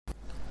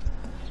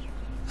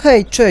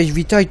Hej, cześć,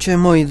 witajcie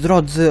moi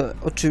drodzy,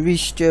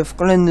 oczywiście w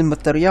kolejnym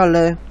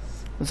materiale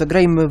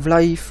Zagrajmy w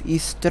Life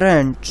is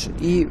Strange.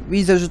 I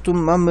widzę, że tu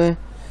mamy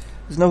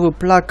znowu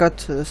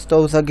plakat z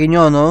tą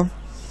zaginioną.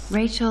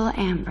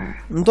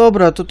 No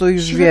dobra, to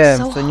już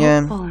wiem, co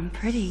nie?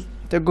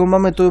 Tego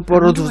mamy tu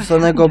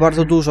porozrzucanego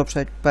bardzo dużo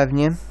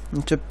pewnie.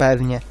 Znaczy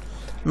pewnie.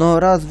 No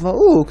raz, dwa,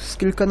 z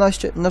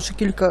kilkanaście, znaczy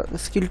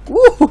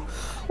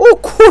o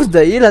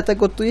kurde, ile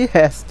tego tu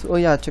jest? O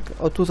ja,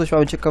 o tu coś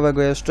mamy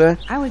ciekawego jeszcze.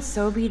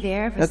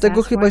 Ja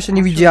tego chyba jeszcze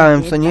nie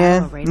widziałem, co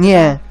nie?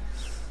 Nie.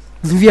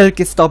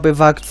 Wielkie stopy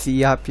w akcji,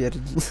 ja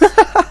pierdzi.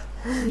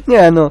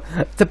 Nie no,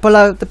 te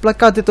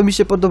plakaty to mi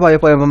się podobają,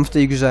 powiem wam, w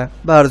tej grze.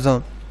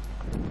 Bardzo.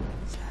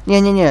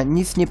 Nie,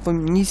 nic nie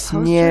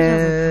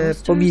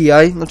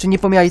pomijaj. Znaczy nie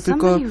pomijaj,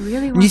 tylko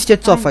nic nie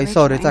cofaj,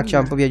 sorry, tak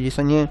chciałem powiedzieć,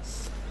 co nie?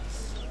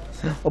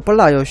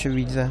 Opalają się,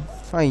 widzę.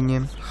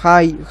 Fajnie.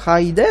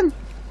 Hayden?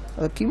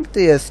 A kim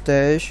ty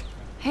jesteś?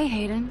 Hey,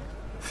 Hayden.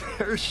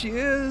 There she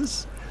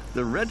is.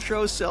 The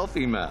retro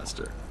selfie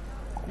master.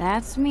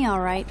 That's me,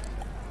 all right.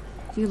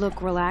 You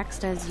look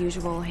relaxed as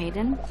usual,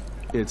 Hayden.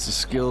 It's a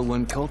skill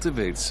one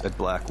cultivates at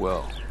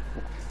Blackwell.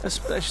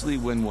 Especially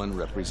when one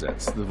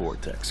represents the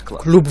Vortex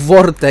Club. Klub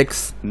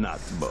Vortex. Not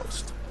to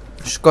boast.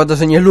 Szkoda,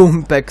 że nie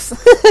Lumpex.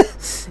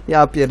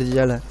 Ja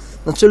pierdzielę.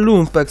 Znaczy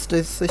Lumpex to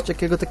jest coś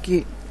takiego,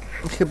 taki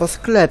chyba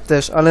sklep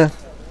też, ale...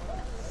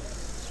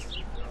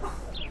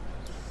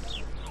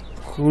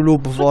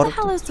 Klub Vortex.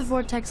 What the hell is the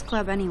Vortex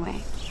Club anyway?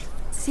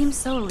 It seems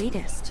so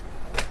elitist.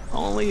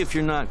 Only if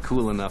you're not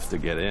cool enough to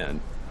get in.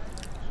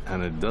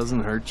 And it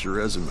doesn't hurt your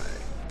resume.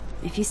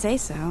 If you say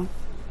so.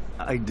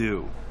 I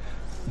do.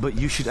 But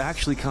you should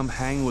actually come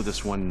hang with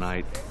us one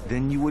night,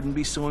 then you wouldn't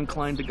be so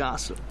inclined to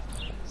gossip.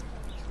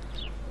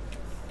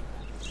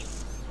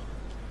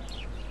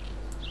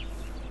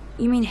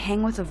 You mean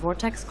hang with the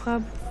Vortex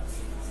Club?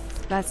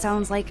 That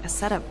sounds like a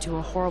setup to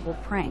a horrible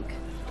prank.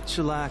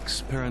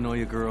 Chillax,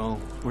 paranoia girl.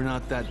 We're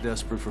not that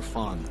desperate for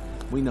fun.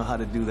 We know how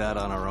to do that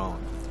on our own.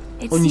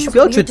 Oni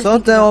śpią, czy co?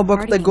 Te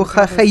obok tego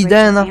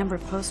Haydena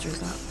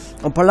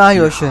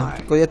opalają się,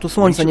 tylko ja tu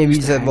słońca nie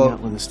widzę, bo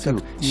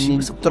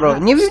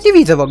nie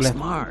widzę w ogóle.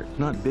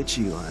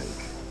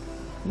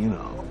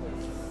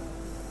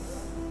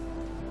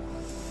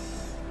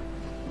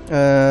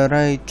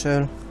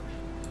 Rachel.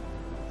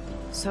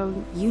 So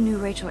you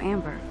knew Rachel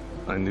Amber?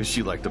 I knew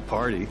she liked to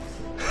party.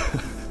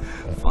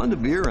 Fun to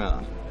be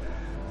around.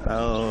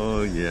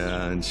 Oh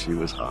yeah, and she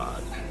was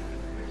hot.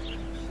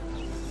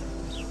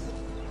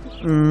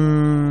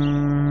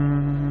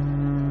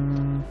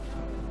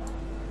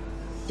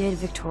 Did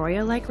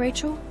Victoria like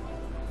Rachel?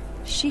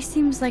 She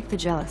seems like the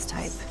jealous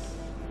type.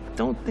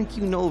 Don't think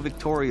you know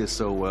Victoria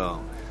so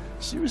well.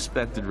 She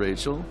respected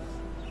Rachel,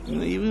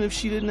 even if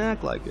she didn't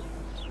act like it.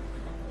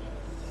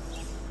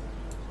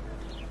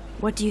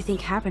 What do you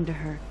think happened to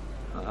her?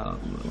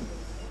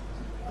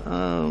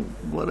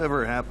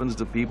 Whatever happens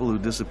to people who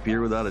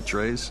disappear without a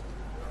trace.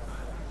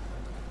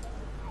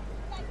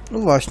 No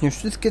właśnie,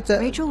 wszystkie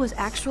te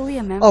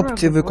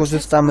opcje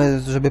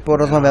wykorzystamy, żeby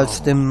porozmawiać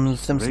z tym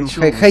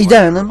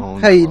Haydenem.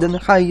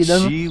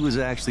 She was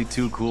actually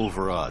too cool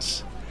for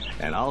us,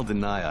 and I'll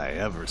deny I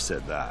ever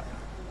said that.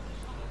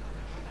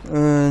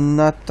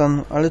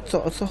 Nathan, ale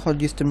o co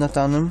chodzi z tym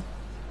Nathanem?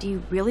 Do you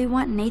really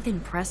want Nathan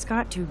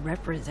Prescott to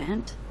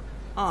represent?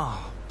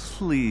 Oh,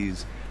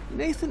 please.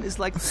 Nathan is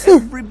like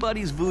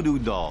everybody's voodoo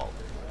doll.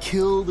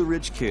 Kill the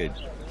rich kid.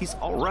 He's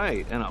all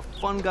right and a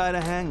fun guy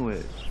to hang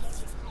with.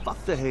 Fuck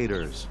the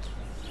haters.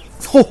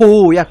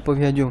 Jak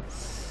powiedział.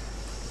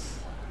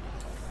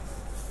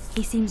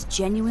 He seems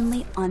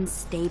genuinely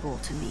unstable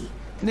to me.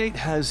 Nate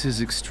has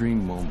his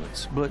extreme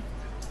moments, but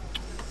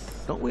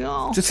don't we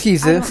all? Czy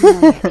schizy?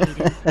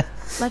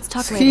 Let's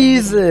talk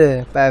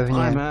schizy,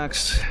 pewnie. Hi,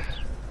 Max.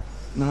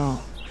 No,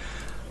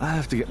 I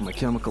have to get my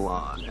chemical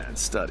on and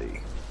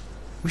study.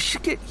 We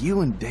should get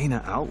you and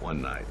Dana out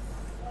one night.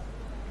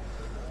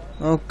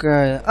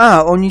 Okej.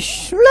 A, oni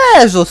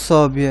leżą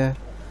sobie.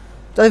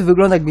 To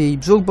wygląda, jakby jej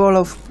brzuch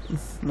bolał.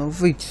 No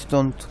wyjdź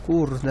stąd,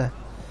 kurde.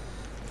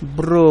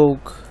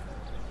 Brooke.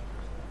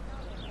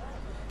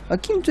 A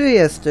kim ty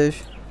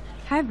jesteś?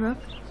 Hi,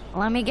 Brooke.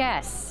 Let me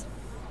guess.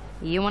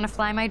 You want to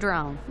fly my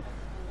drone?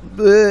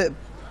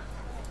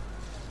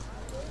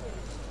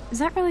 Is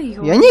that really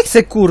yours? Ja nie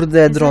chcę,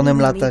 kurde,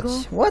 dronem latać.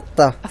 What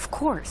the?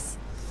 Of course.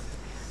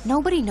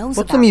 Nobody knows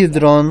po co mi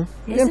dron?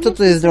 Wiem, co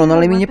to jest dron,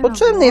 ale mi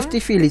niepotrzebny jest w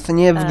tej chwili, co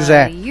nie w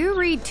grze. You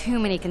read too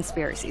many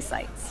conspiracy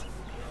sites.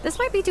 This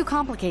might be too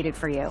complicated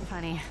for you,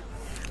 honey.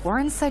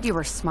 Warren said you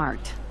were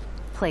smart.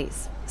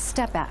 Please,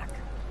 step back.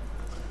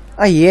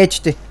 A jedź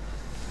ty.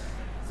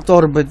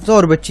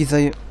 Torbę ci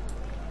zaj...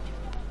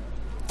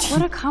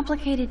 What a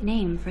complicated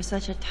name for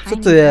such a tiny.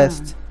 Co to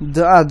jest?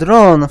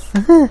 Dron.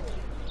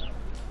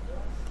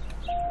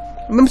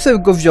 Bym sobie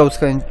go wziął z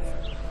chęcią.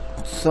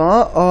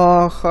 Co?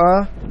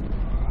 Oha.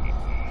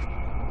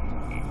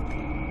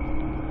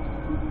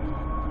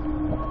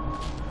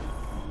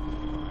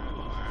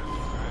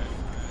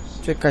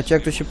 Czekajcie,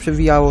 jak to się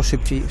przewijało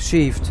szybciej.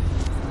 Shift.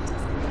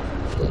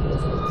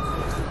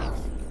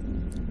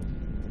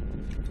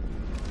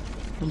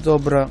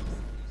 Dobra.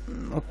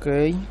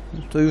 Okej.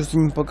 To już z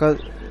nim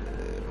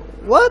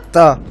What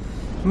the?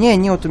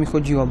 Nie o to mi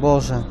chodziło,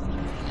 Boże.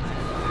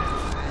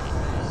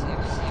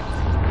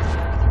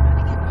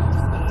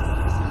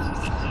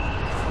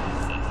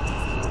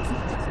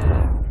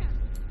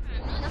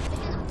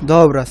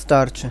 Dobra,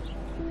 starczy.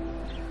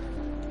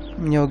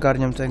 Nie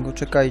ogarniam tego,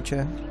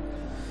 czekajcie.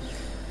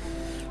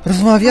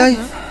 Rozmawiaj.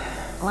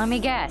 Let me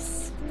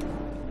guess.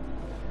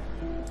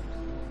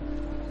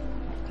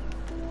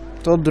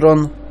 To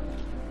dron.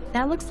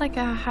 That looks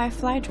like a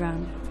high-fly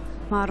drone.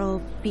 Model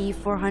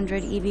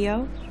B400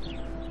 EVO.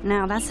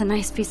 Now, that's a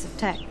nice piece of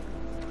tech.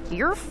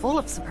 You're full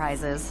of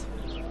surprises.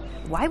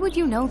 Why would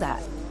you know that?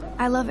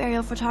 I love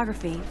aerial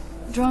photography.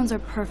 Drones are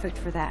perfect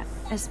for that,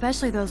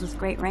 especially those with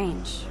great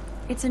range.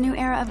 It's a new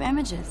era of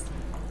images.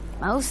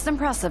 Most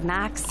impressive,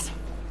 Max.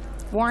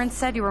 Warren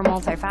said you were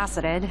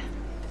multifaceted.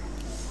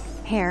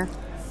 Here,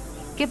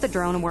 give the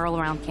drone a whirl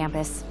around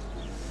campus.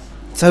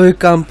 Cały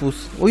kampus.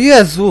 O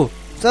Jezu!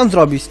 Co mam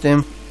zrobić z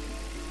tym?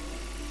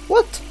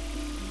 What?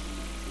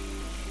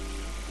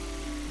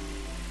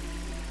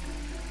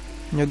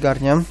 Nie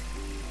ogarniam.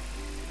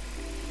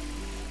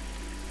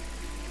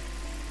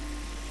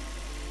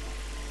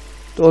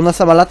 To ona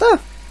sama lata?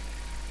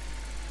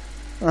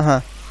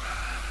 Aha.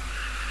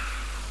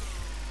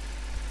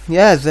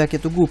 Jezu, jakie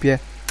to głupie.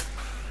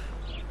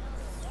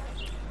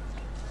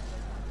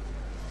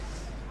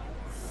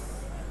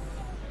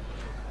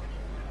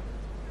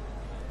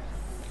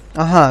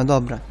 Aha,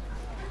 dobra.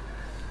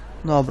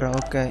 Dobra,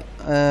 okej.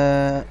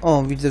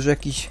 O, widzę, że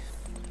jakiś...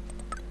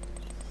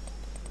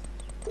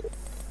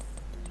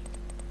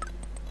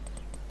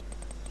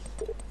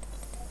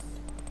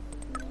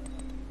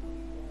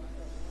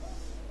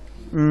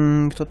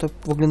 Kto to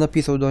w ogóle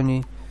napisał do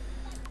niej?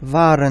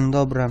 Waren,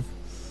 dobra.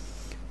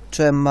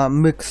 Czema,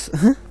 myks.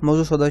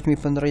 Możesz oddać mi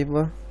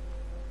pendrive'a?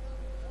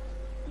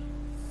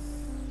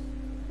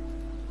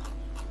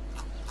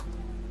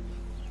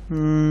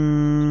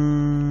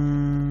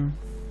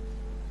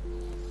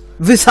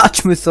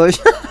 Wysadźmy coś.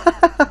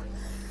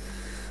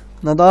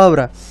 No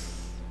dobra.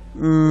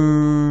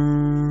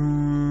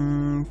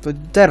 To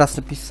teraz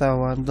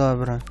napisała,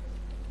 dobra.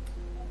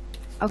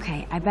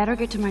 Okay, I better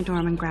get to my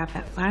dorm and grab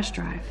that flash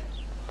drive.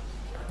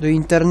 Do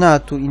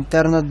internatu.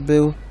 Internat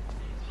był...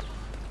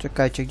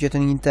 Czekajcie, gdzie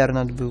ten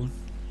internat był?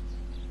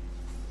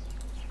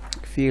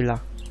 Chwila.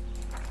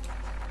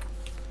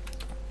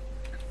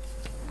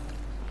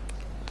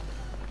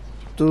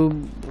 Tu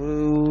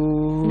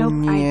był... Nope,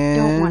 nie. I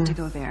don't want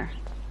to go there.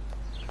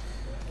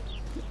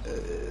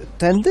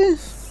 Tędy?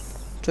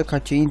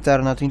 Czekajcie,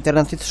 internat.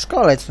 Internat jest w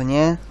szkole, co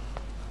nie?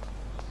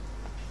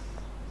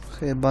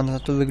 Chyba na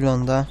to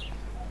wygląda.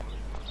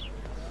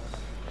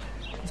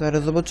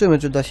 Zaraz zobaczymy,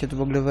 czy da się tu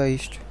w ogóle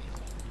wejść.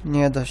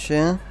 Nie da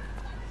się.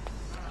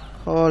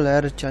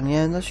 Cholercia,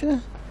 nie da się?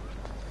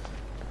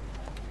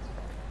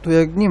 Tu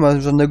jak nie ma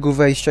żadnego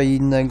wejścia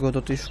innego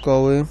do tej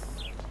szkoły.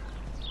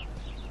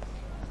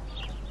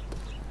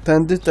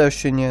 Tędy też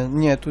się nie...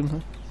 Nie, tu...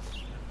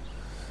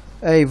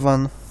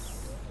 Ejwan.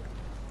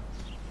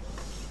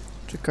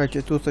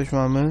 Czekajcie, tu coś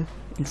mamy.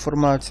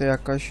 Informacja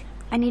jakaś.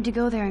 I need to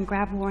go there and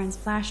grab Warren's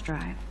flash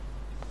drive.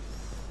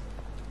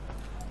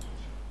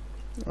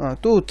 A,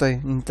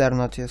 tutaj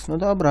internat jest. No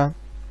dobra.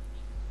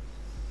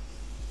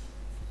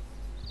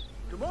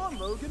 Come on,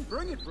 Logan,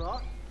 bring it, bro.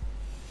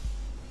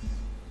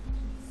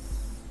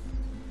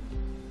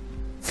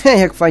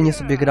 Jak fajnie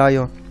sobie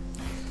grają.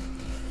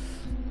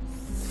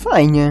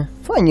 Fajnie.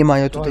 Fajnie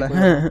mają tutaj.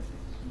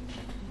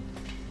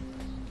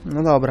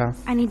 No dobra.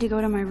 I need to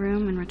go to my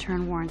room and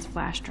return Warren's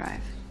flash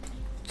drive.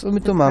 Co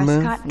my tu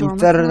mamy?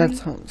 Internet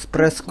z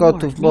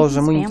Prescottów.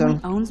 Boże, mój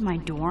internet. Owns my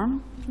dorm?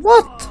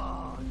 What?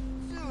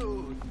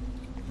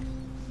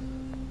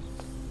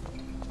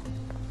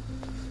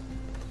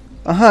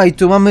 Aha, i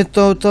tu mamy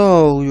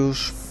to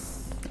już.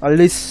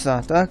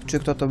 Alyssa, tak? Czy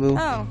kto to był?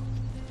 Oh.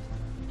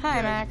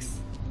 Hi, Max.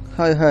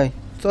 Hej.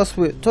 Co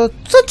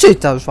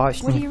czytasz What are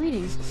właśnie? you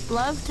reading?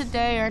 Love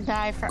today or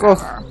die Koch.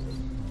 forever.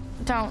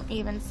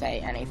 Don't even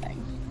say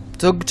anything.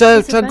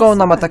 Czego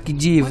ona ma taki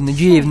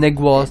dziwny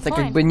głos, tak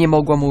jakby nie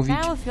mogła mówić?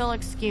 Now if you'll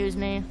excuse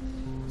me.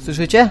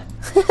 Słyszycie?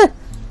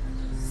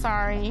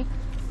 Sorry.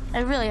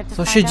 I really have to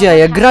Co find się out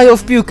dzieje? what Grają w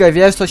happened. piłkę,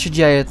 wiesz co się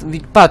dzieje?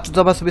 Patrz,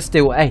 zobacz sobie z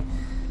tyłu, ej.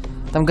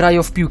 Tam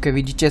grają w piłkę,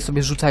 widzicie?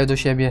 Sobie rzucają do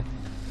siebie.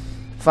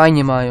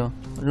 Fajnie mają.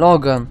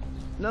 Logan.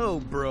 No,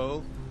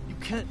 bro. You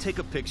can't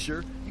take a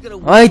picture. You gotta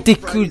wait Oj till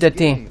ty Friday's kurde,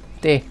 ty. game.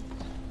 Ty.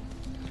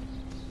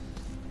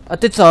 A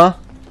ty co?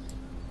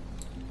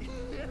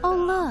 Oh,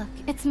 look,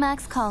 it's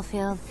Max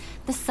Caulfield,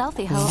 the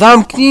selfie host.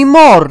 Zamknij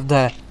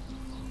mordę!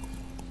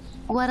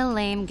 What a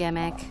lame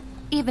gimmick.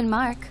 Even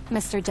Mark,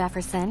 Mr.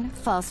 Jefferson,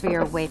 falls for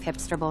your wave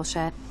hipster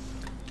bullshit.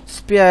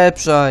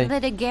 Spieprzaj.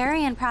 The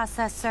Daguerrean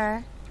process,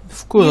 sir. You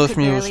Wkurzasz could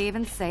mnie już. barely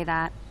even say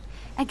that.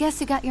 I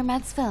guess you got your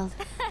meds filled.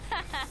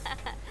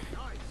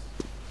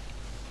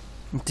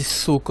 Ty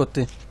suko,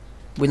 ty.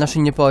 Bo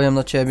inaczej nie powiem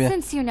na ciebie.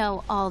 Since you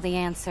know all the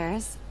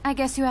answers, I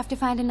guess you have to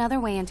find another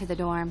way into the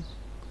dorm.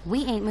 We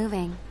ain't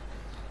moving.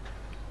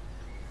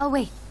 Oh,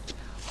 wait.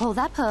 Hold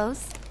that pose.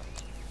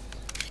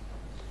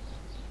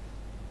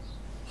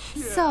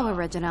 So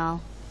original.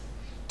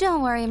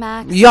 Don't worry,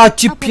 Max. Ja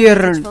ci I'll put a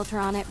pier... image filter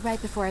on it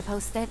right before I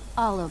post it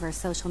all over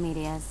social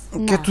medias.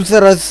 Ja tu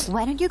zaraz...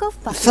 Why don't you go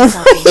fuck Co?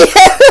 yourself?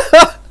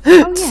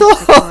 Co?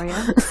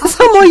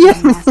 Samo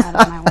jem.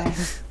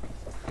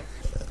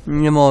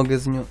 Nie mogę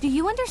z nią. Do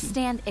you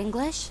understand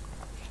English?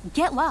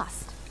 Get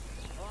lost.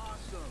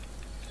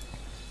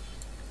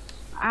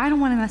 I don't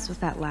want to mess with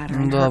that ladder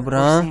and hurt Dobra.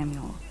 poor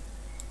Samuel.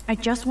 I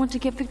just want to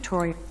get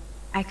Victoria.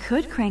 I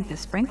could crank the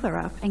sprinkler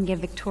up and give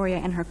Victoria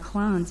and her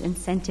clones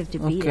incentive to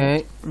beat Okej.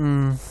 it.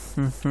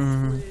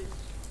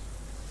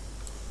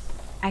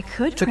 I could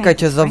crank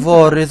Czekajcie, the sprinkler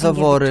zawory, up and give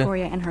zawory.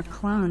 Victoria and her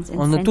clones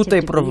One incentive tutaj to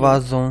beat it.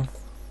 prowadzą.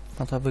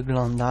 A to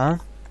wygląda.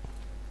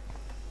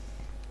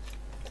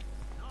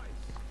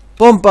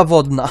 Pompa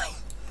wodna.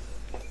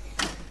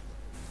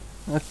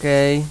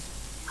 Okej.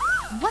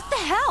 What the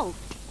hell?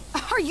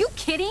 Are you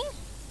kidding?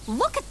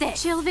 Look at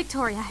this. Chill,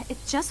 Victoria.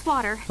 It's just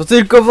water. To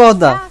tylko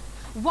woda. Yeah,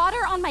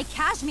 water on my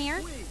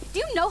cashmere. Do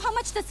you know how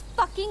much this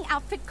fucking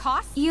outfit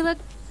costs? You look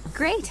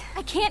great.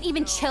 I can't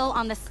even chill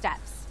on the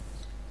steps.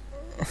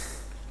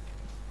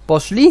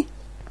 Poszli?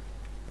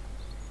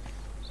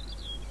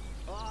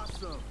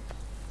 Awesome.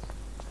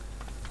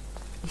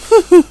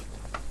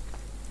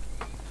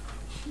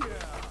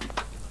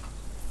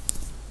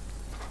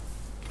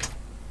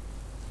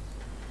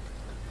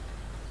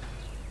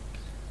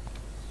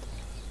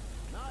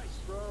 Nice,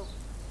 bro.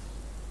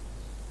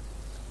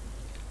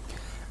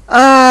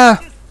 A,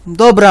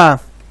 dobra.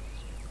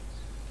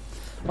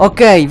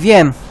 Okej,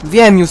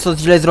 wiem już co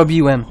źle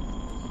zrobiłem.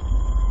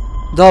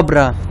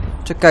 Dobra,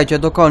 czekajcie,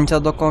 do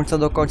końca.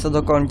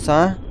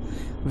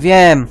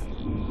 Wiem.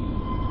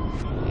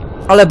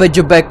 Ale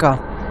będzie beka.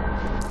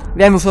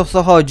 Wiem już o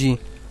co chodzi.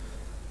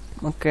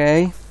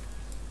 Okej.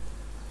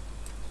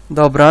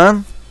 Dobra.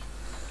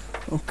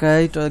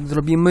 Okej, to jak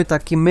zrobimy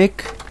taki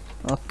myk.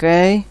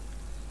 Okej.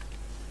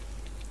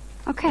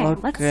 Okay,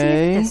 let's see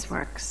Okay. if this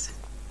works.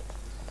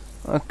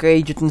 Okej,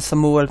 idzie ten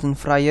Samuel, ten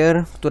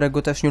frajer,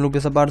 którego też nie lubię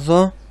za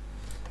bardzo.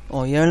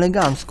 O, i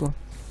elegancko.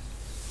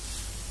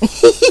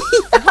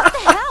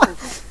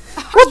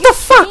 What the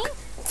fuck?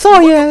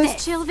 Co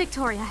jest? Chill,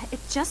 Victoria.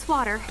 It's just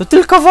water. To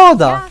tylko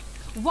woda. Yeah,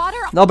 water.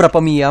 Dobra,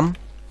 pomijam.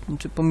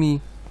 Czy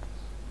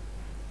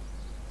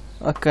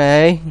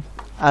Okej.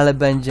 Ale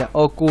będzie,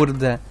 o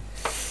kurde.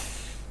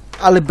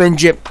 Ale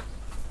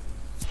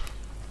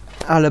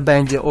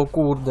będzie, o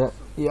kurde.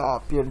 Ja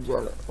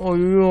pierdzielę.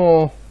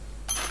 Ojo.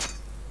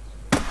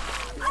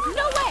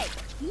 No way!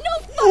 No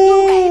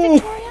fucking way,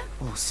 Victoria!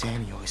 Oh,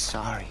 Samuel is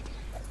sorry.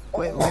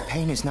 Wet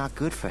paint is not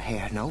good for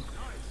hair, nope.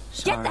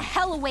 Get Sorry. the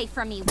hell away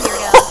from me,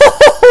 weirdo!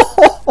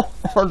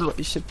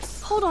 Odwróć się.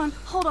 Hold on.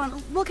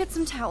 We'll get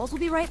some towels.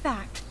 We'll be right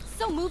back.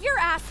 So move your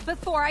ass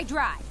before I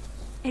dry.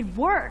 It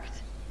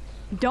worked.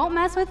 Don't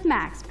mess with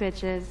Max,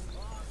 bitches.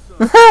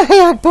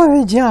 Jak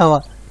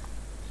powiedziała.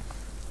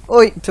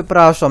 Oj,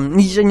 przepraszam,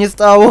 nic się nie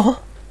stało.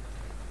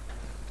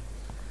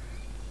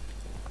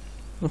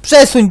 No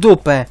przesuń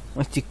dupę.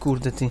 O ty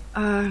kurde ty.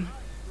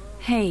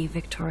 Hey,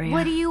 Victoria.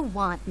 What do you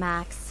want,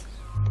 Max?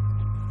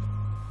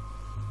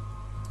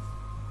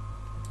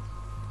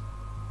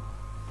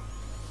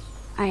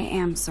 I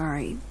am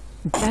sorry.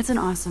 That's an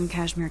awesome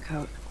cashmere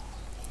coat.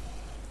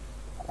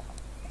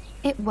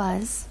 It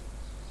was.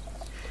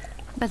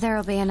 But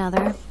there'll be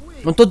another.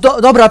 No to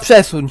dobra,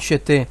 przesuń się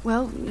ty.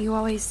 Well, you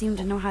always seem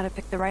to know how to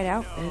pick the right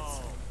outfits.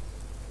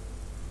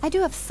 I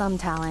do have some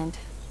talent.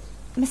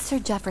 Mr.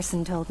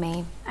 Jefferson told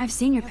me. I've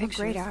seen your You have a pictures.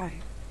 great eye.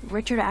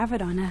 Richard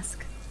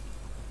Avedon-esque.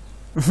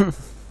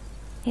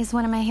 He's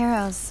one of my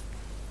heroes.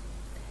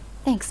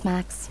 Thanks,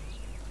 Max.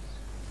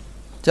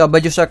 Co,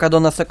 będziesz jaka do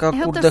nas taka I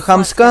hope kurde the sluts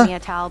chamska? give me a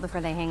towel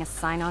before they hang a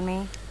sign on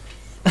me.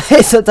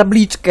 Za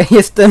tabliczkę,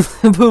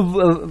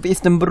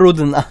 jestem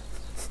brudna.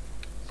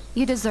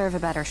 You deserve a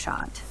better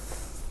shot.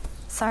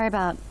 Sorry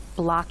about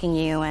blocking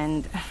you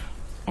and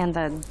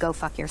the go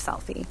fuck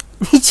yourselfie.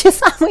 Idźcie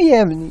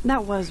samojemni.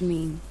 That was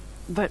mean,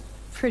 but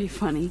pretty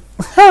funny.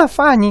 Ha,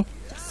 fani.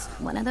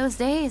 One of those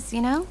days,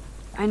 you know?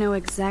 I know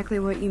exactly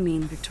what you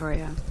mean,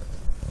 Victoria.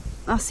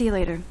 I'll see you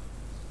later.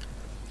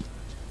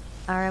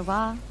 Au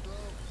revoir.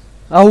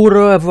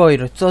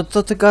 Aurevoir.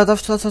 Co ty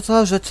gadasz?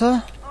 Że co?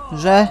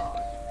 Że?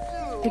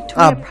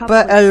 Victoria A,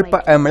 probably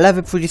PLPM,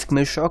 lewy przycisk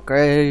myszy,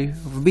 okej.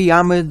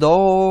 Wbijamy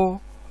do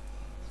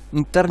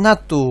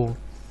internetu.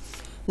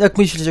 Jak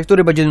myślicie,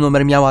 który będzie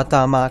numer miała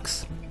ta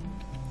Max?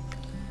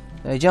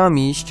 Gdzie mam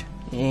iść?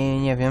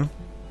 Nie wiem.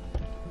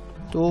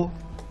 Tu.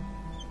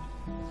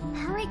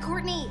 Hurry,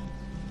 Courtney.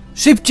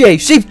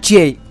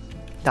 Szybciej!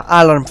 Ta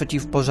alarm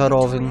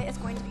przeciwpożarowy.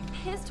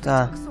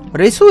 Ta.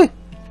 Rysuj?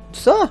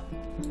 Co?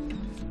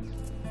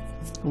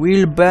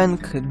 Will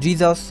Bank,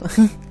 Jesus.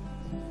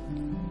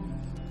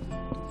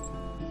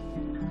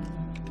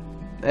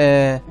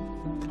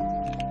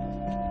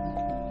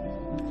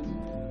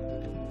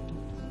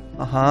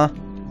 Aha.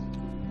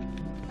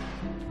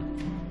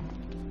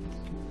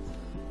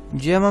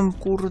 Gdzie mam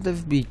kurde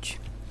wbić?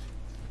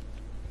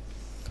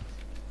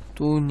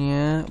 Tu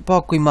nie.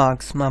 Pokój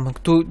Max mam.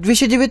 Tu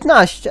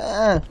 219.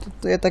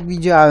 To ja tak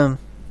widziałem.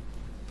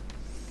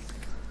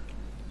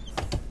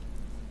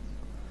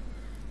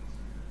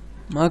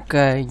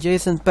 Okej, gdzie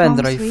jest ten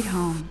pendrive?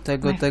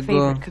 Tego.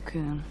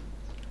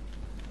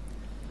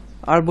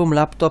 Album,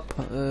 laptop,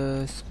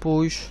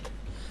 spójrz.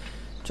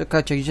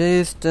 Czekajcie, gdzie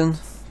jest ten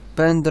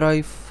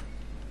pendrive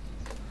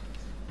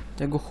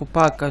tego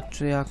chłopaka,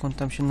 czy jak on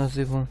tam się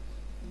nazywał?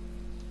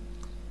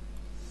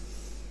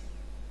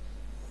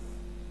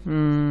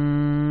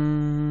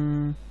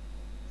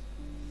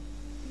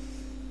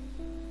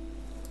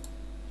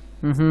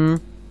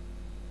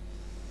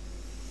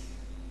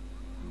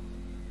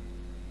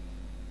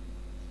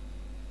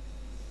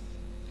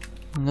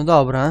 No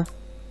dobra.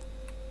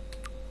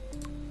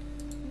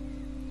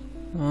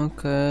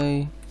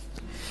 Okej.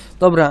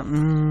 Dobra.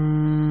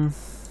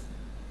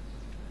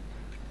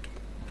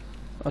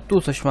 A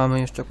tu coś mamy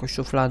jeszcze, jakąś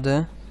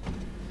szufladę.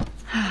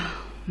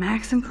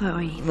 Max and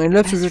Chloe.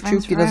 Najlepsze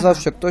życiówki na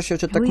zawsze. Ktoś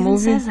jeszcze tak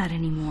mówi?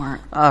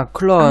 A,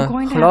 Chloe.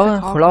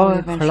 Chloe.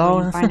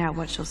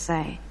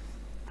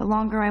 The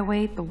longer I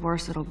wait, the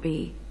worse it'll be.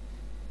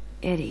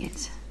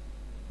 Idiot.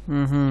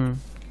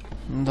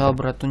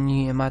 Dobra, tu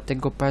nie ma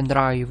tego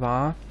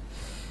pendrive'a.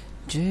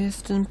 Gdzie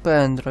jest ten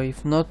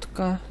pendrive?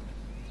 Notka?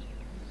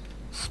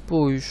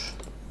 Spójrz.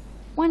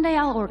 One day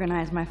I'll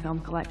organize my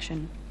film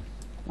collection.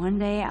 One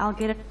day I'll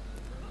get it.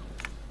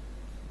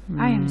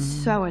 I am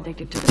so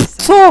addicted to this.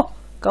 Co?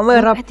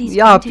 Kamera,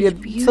 ja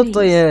co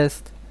to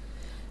jest?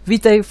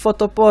 Witaj,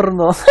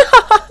 fotoporno.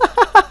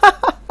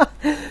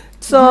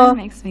 Co?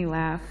 Makes me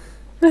laugh.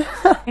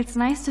 It's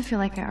nice to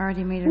feel like I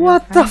already made a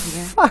What the friend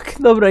here. fuck?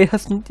 Dobra, ja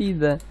stąd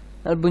idę.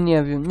 Albo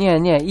nie wiem. Nie.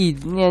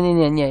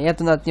 Ja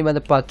tu nawet nie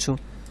będę patrzył.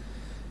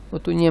 Bo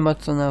tu nie ma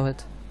co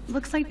nawet.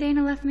 Looks like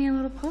Dana left me a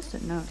little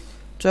post-it note.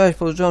 Cześć,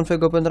 pożyczyłam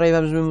twojego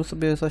pendrive'a, żeby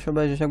sobie coś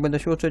obejrzeć. Jak będę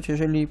się uczyć,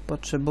 jeżeli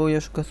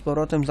potrzebujesz go z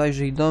powrotem,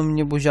 zajrzyj do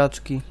mnie,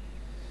 buziaczki.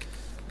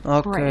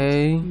 Okej.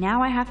 Great.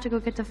 Now I have to go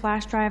get the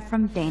flash drive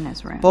from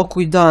Dana's room.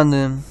 Pokój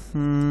dany.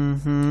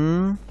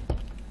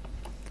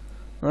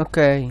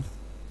 Okej.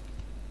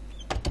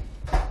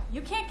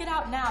 You can't get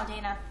out now,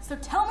 Dana, so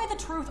tell me the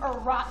truth or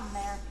rot in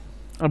there.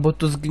 Albo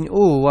tu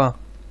ła.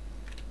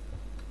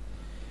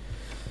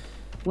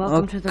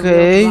 Welcome to the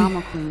real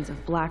drama queens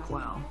of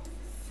Blackwell.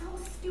 So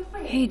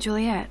stupid. Hey,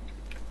 Juliet.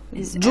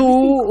 Is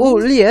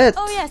Juliet.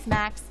 Oh yes,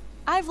 Max.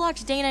 I've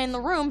locked Dana in the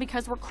room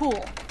because we're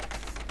cool.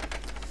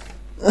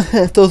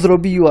 To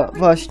zrobiła,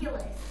 właśnie.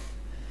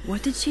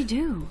 What did she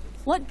do?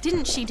 What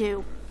didn't she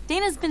do?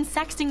 Dana's been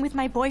sexting with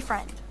my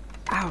boyfriend.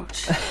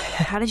 Ouch.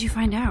 How did you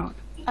find out?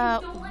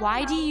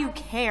 Why do you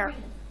care?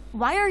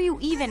 Why are you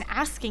even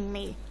asking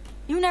me?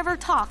 You never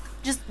talk,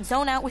 just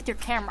zone out with your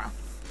camera.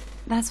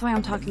 That's why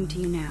I'm talking to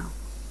you now.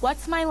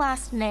 What's my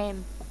last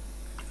name?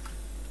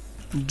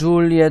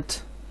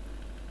 Juliet.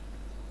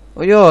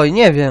 Ojoj,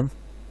 nie wiem.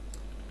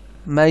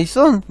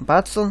 Mason?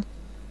 Batson?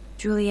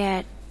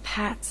 Juliet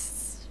Patson.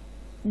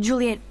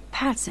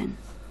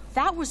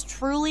 That was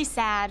truly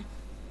sad.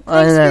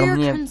 I Thanks for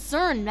know, your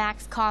concern,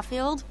 Max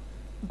Caulfield.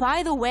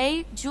 By the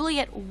way,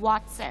 Juliet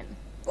Watson.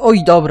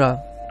 Oj, dobra.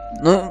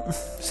 No,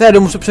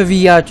 serio, muszę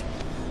przewijać.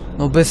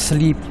 No, bez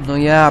slip. No,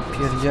 ja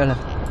pierdzielę.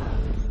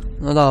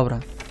 No, dobra.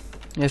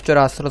 Jeszcze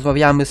raz,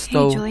 rozmawiamy z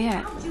tą... Hey,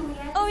 Juliet.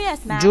 Oh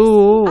yes, Max.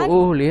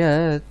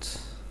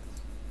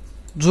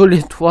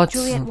 Juliet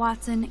Watson. Juliet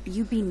Watson,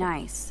 you be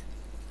nice.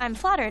 I'm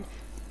flattered.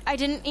 I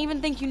didn't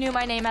even think you knew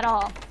my name at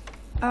all.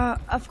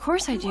 Of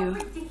course I do.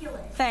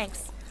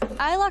 Thanks.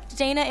 I locked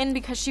Dana in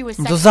because she was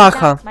Do sexting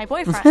Zacha. with my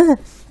boyfriend.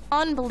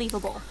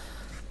 Unbelievable.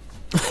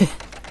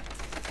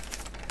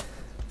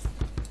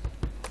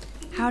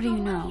 How do you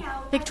know?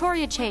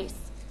 Victoria Chase.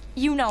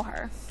 You know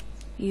her.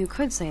 You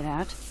could say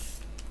that.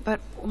 But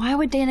why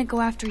would Dana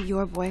go after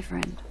your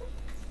boyfriend?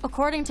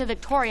 According to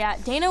Victoria,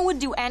 Dana would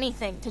do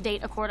anything to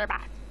date a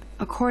quarterback.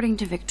 According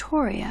to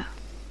Victoria.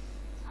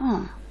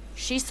 Huh.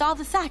 She saw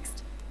the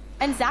sext.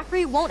 And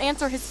Zachary won't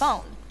answer his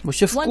phone. Bo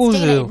się Once Dana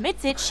wkurzył.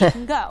 admits it, she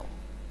can go.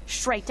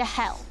 Straight to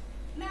hell.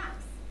 Max,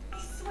 I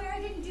swear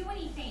I didn't do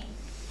anything.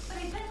 But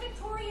I bet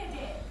Victoria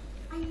did.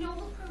 I know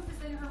the proof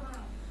is in her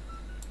room.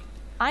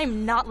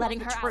 I'm not letting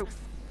her truth.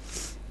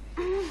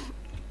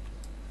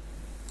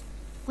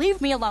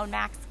 Leave me alone,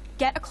 Max.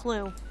 Get a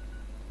clue.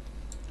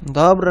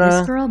 Dobra.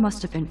 This girl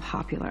must have been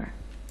popular.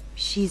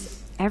 She's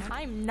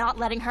I'm not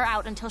letting her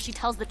out until she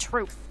tells the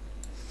truth.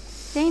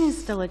 Dana's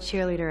still a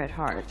cheerleader at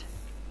heart.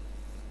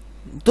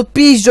 To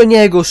pisz do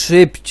niego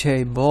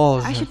szybciej, I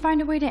Boże. should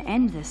find a way to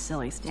end this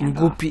silly standoff.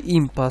 Głupi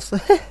impas.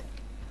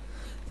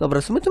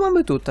 Dobra, co my tu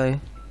mamy tutaj?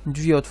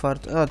 Drzwi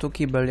otwarte. A, tu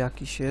kibel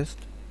jakiś jest.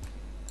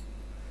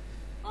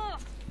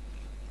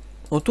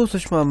 O, tu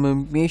coś mamy.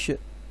 Miejsce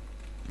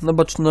na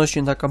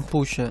baczności na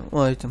kampusie.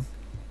 Oj, tam.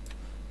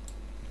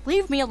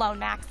 Leave me alone,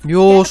 Max.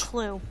 Już. Get a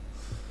clue.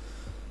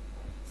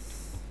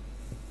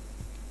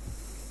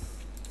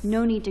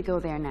 No need to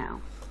go there now.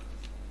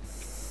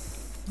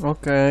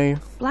 Okej.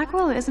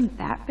 Blackwell isn't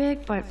that big,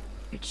 but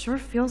it sure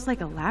feels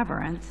like a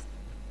labyrinth.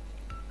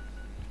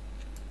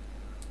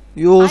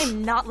 Już.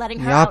 I'm not letting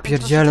her Ja out until she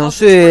pierdzielę, tells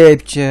the truth.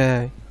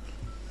 szybciej.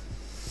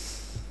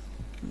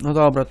 No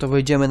dobra, to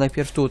wejdziemy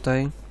najpierw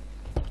tutaj.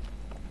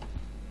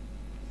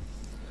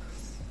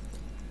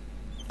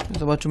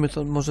 Zobaczymy,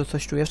 co, może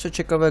coś tu jeszcze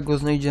ciekawego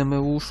znajdziemy.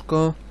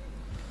 Łóżko,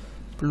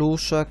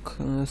 pluszak,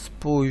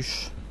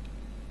 spójrz.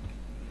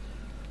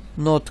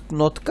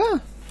 Notka?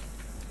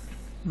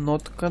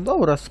 Notka,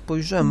 dobra,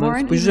 spojrzymy.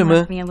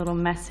 left me a little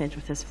message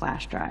with his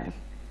flash drive.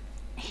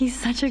 He's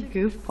such a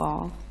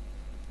goofball.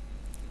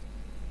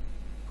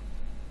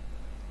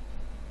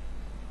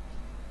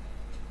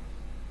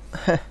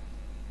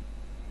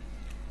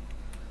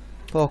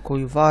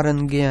 Pokój,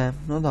 Waren G.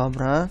 No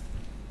dobra.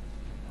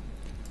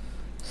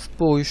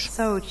 Spójrz.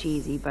 So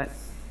cheesy, but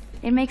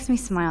it makes me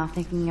smile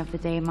thinking of the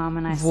day Mom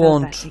and I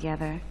sewed that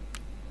together.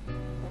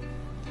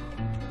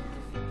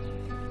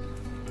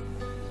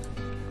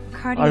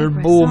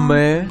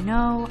 Albumy.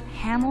 No,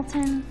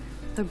 Hamilton,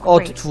 the Great.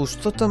 Odtwórz,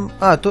 co tam?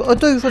 A,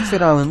 to już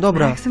otwierałem,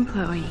 dobra. Max and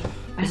Chloe,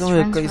 best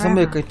Zamykaj, friends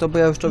zamykaj, to bo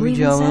ja już to Who even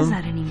says widziałem.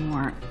 that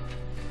anymore?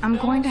 I'm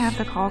going to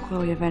have to call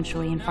Chloe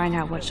eventually and find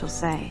out what she'll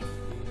say.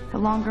 The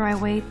longer I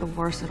wait, the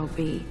worse it'll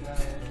be.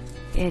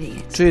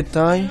 Idiot.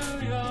 Czytaj.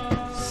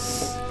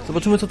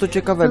 Zobaczymy, co tu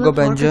ciekawego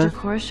będzie.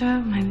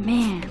 My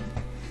man.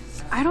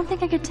 I don't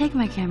think I could take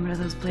my camera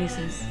to those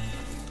places.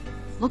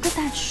 Look at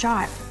that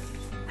shot.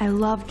 I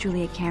love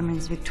Julia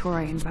Cameron's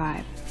Victorian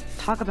vibe.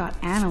 Talk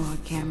about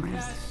analog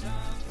cameras.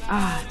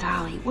 Ah,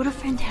 Dolly, what a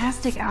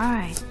fantastic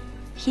eye.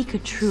 He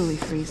could truly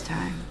freeze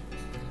time.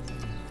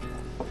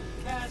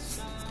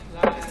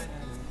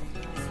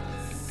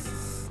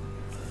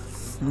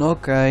 No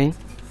okej.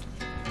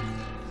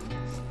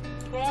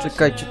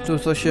 Czekajcie, tu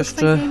coś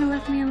jeszcze.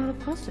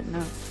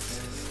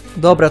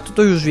 Dobra,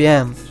 to już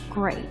wiem.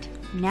 Great.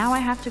 Now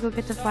I have to go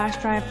get the flash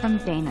drive from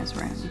Dana's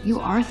room.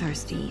 You are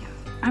thirsty.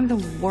 I'm the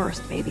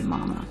worst baby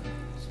mama.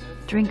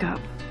 Drink up.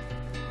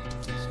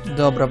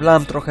 Dobra,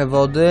 wlałem trochę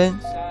wody.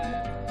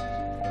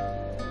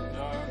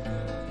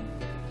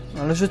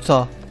 Ale że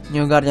co?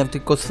 Nie ogarniam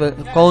tych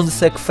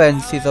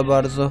konsekwencji za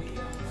bardzo.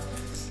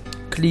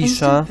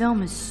 Klisza.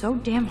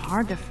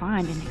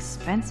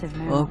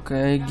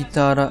 Okej,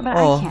 gitara.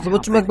 O,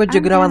 zobaczymy, jak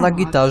będzie grała na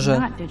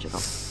gitarze.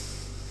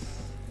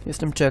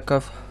 Jestem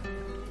ciekaw.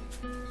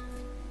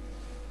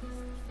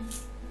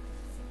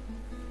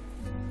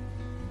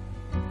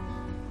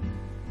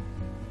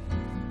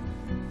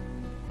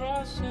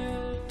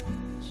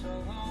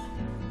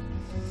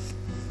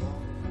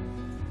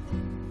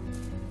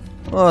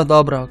 O,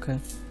 dobra, okej.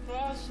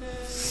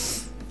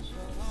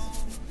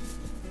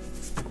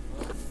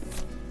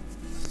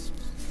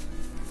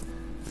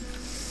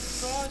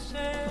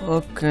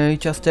 Okej,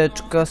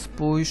 ciasteczka,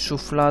 spójrz,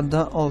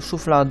 szuflada. O,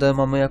 szufladę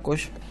mamy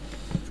jakoś.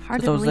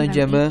 Co tam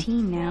znajdziemy?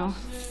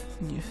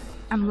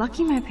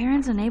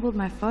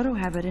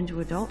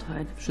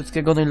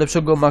 Wszystkiego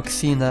najlepszego,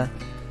 Maxine.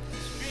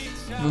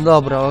 No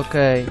dobra,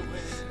 okej.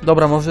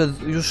 Dobra, może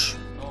już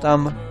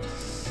tam...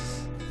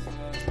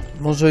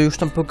 Może już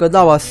tam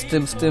pogadała z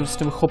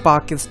tym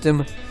chłopakiem, z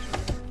tym...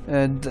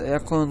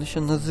 jak on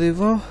się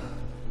nazywa?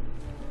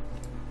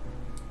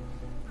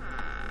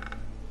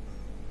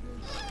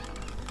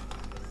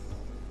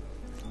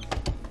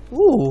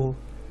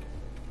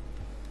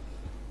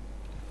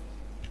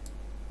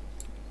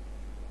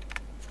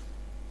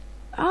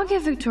 I'll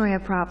give Victoria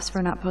props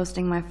for not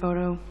posting my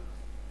photo.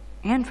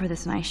 And for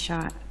this nice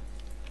shot.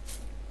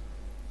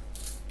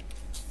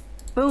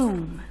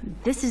 Boom!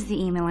 This is the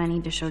email I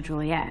need to show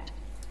Juliet.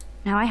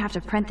 Now I have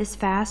to print this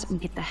fast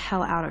and get the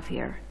hell out of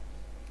here.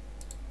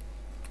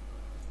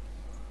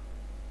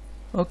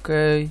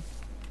 Okej.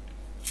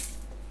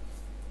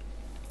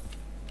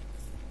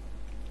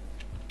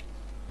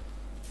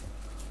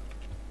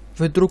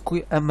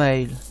 Wydrukuj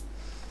e-mail.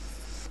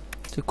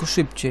 Tylko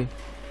szybciej.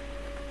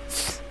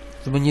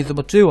 Żeby nie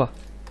zobaczyła.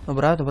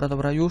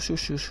 Dobra, już.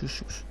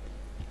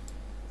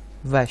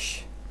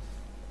 Weź.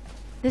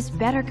 This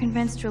better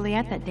convince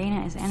Juliet that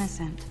Dana is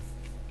innocent.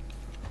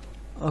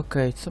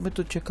 Okej, co my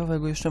tu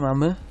ciekawego jeszcze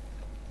mamy?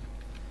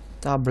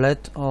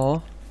 Tablet,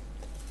 o.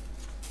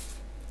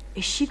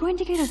 Is she going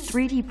to get a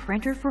 3D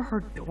printer for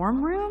her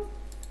dorm room?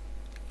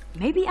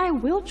 Maybe I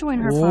will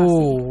join her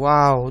posse.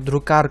 Wow,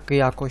 drukarkę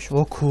jakoś,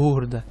 o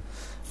kurde.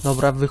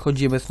 Dobra,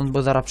 wychodzimy stąd,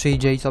 bo zaraz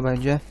przyjdzie i co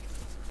będzie?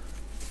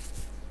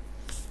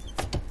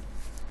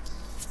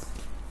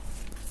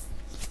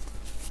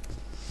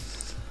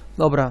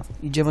 Dobra,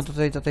 idziemy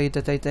tutaj, do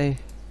tej.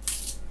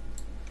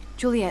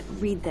 Juliet,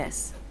 read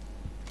this.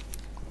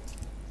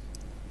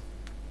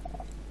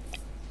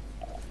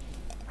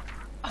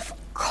 Of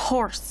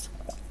course.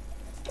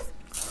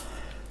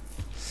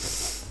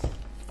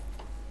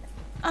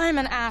 I'm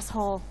an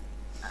asshole.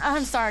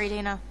 I'm sorry,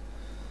 Dana.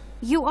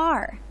 You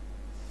are.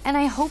 And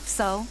I hope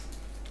so.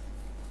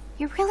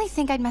 You really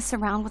think I'd mess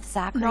around with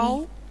Zachary?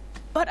 No,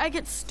 but I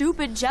get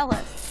stupid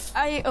jealous.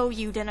 I owe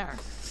you dinner.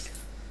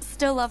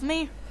 Still love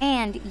me?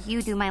 And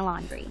you do my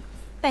laundry.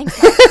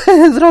 Thanks.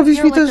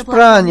 Zrobisz mi też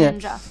pranie.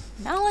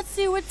 Now let's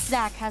see what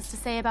Zach has to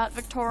say about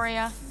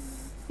Victoria.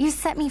 You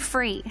set me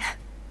free.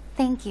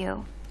 Thank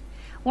you.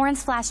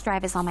 Warren's flash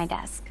drive is on my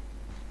desk.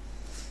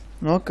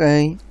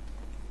 Okej.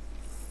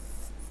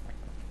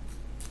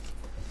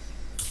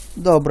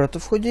 Dobra, to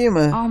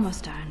wchodzimy.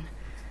 Almost done.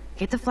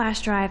 Get the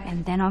flash drive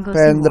and then I'll go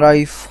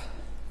Pendrive.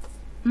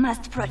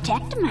 Must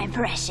protect my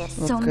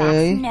precious, so Max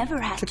Okej.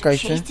 never has to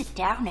Czekajcie. chase it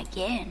down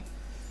again.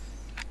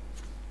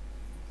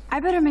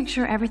 I better make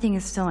sure everything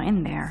is still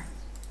in there.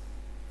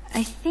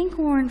 I think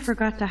Warren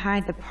forgot to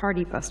hide the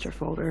Party Buster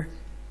folder.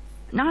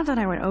 Not that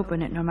I would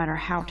open it no matter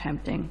how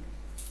tempting.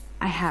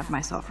 I have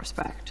my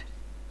self-respect.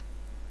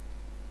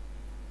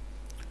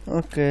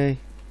 Okej.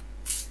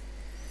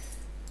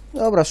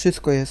 Dobra,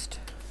 wszystko jest.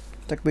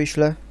 Tak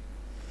myślę.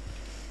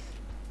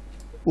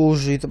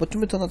 Użyj.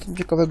 Zobaczymy, co na tym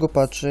ciekawego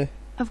patrzy.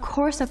 Of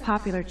course a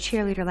popular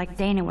cheerleader like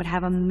Dana would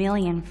have a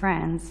million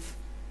friends.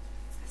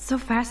 It's so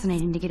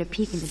fascinating to get a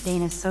peek into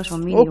Dana's social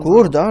media O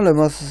kurde, ale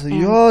ma...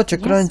 Ja cię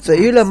yes, kręcę.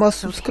 Ile ma Max,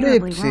 so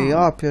terribly subskrypcji? wrong.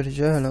 Ja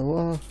pierdzielę.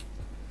 Wow. Hey,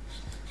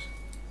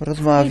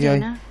 Rozmawiaj.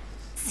 Dana.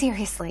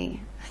 Seriously,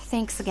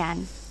 thanks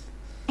again.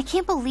 I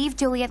can't believe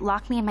Juliet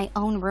locked me in my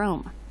own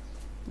room.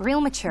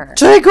 Real mature.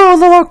 Czego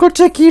ona ma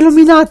kolczyki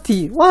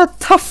Illuminati? What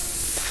the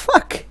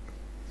fuck?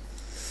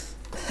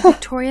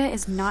 Victoria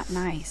is not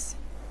nice.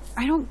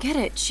 I don't get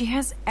it. She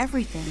has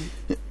everything.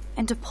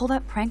 And to pull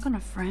that prank on a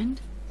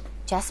friend?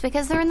 Just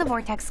because they're in the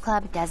Vortex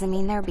Club doesn't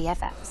mean they're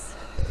BFFs.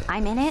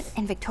 I'm in it,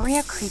 and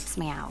Victoria creeps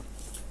me out.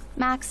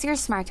 Max, you're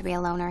smart to be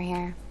a loner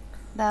here.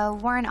 Though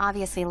Warren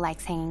obviously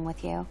likes hanging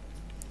with you.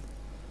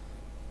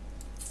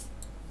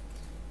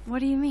 What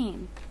do you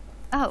mean?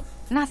 Oh,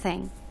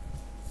 nothing.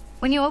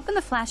 When you opened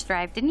the flash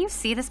drive, didn't you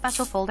see the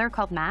special folder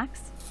called Max?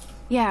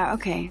 Yeah,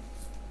 okay.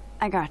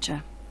 I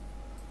gotcha.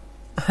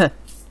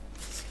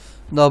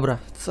 Dobra,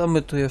 co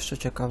my tu jeszcze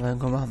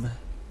ciekawego mamy?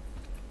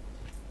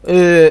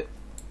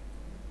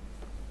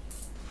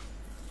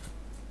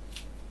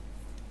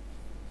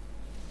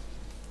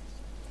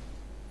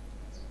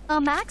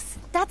 Max,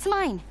 that's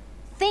mine.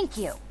 Thank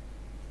you.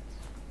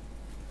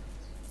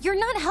 You're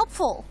not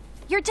helpful.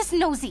 You're just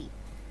nosy.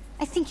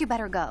 I think you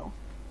better go.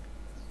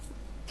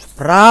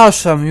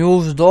 Przepraszam,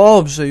 już,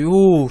 dobrze,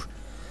 już.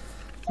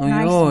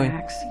 Nice, Ojoj.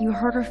 Max. You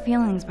hurt her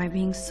feelings by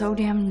being so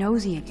damn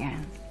nosy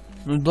again.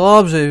 No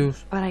dobrze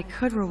już. But I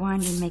could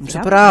rewind and make it up to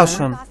her.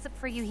 Przepraszam. Gossip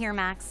for you here,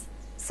 Max.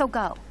 So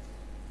go.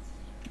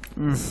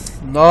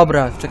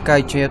 Dobra,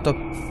 czekajcie, ja to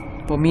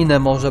pominę,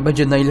 może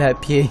będzie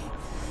najlepiej.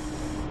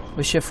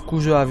 By się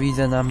wkurzyła,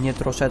 widzę, na mnie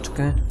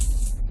troszeczkę.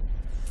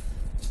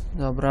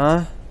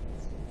 Dobra.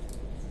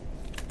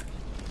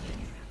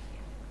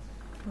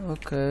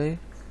 Okej.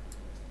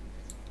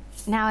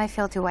 Now I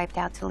feel too wiped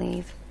out to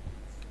leave.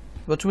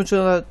 Zobaczymy,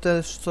 czy ona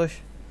też coś...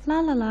 La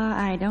la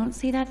la, I don't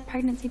see that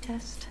pregnancy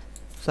test.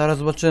 Zaraz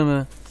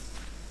zobaczymy.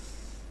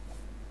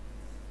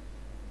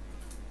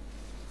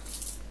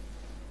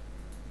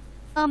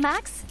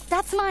 Max,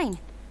 that's mine.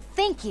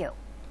 Thank you.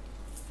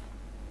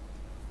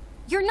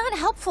 You're not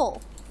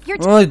helpful. You're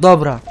just... Oj,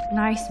 dobra.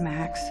 Nice,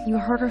 Max. You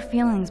hurt her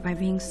feelings by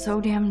being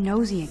so damn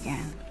nosy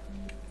again.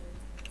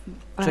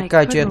 But I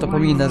Czekajcie, ja could to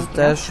rewind pominę and make it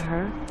up też. to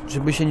her.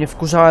 Żeby się nie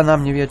wkurzała na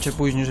mnie, wiecie,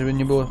 później, żeby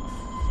nie było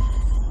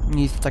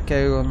nic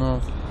takiego, no.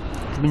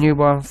 Żeby nie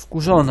była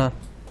wkurzona.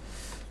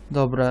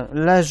 Dobra,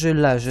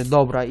 leży,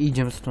 dobra,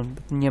 idziemy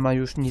stąd. Nie ma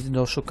już nic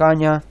do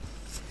szukania.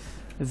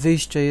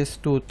 Wyjście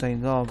jest tutaj,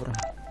 dobra.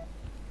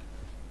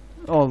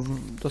 O,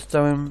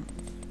 dostałem...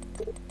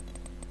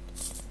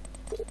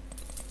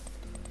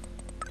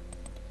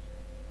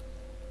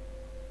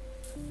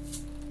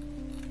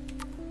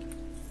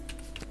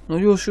 No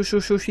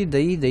już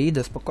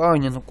idę,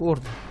 spokojnie, no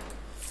kurde.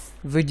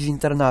 Wyjdź z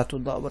internatu,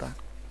 dobra.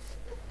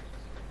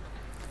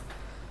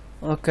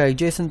 Okej,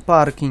 gdzie jest ten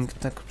parking,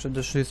 tak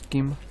przede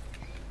wszystkim?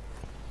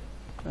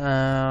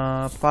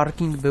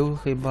 Parking był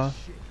chyba...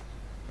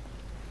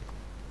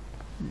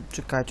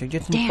 Czekajcie, gdzie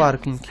ten Damn,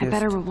 parking I jest?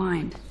 better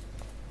rewind.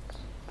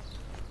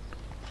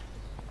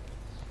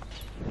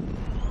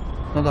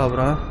 No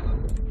dobra.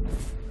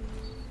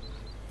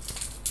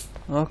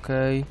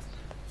 Okej.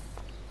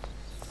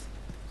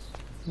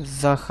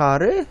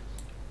 Zachary?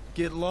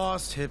 Get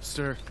lost,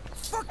 hipster.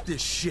 Fuck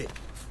this shit.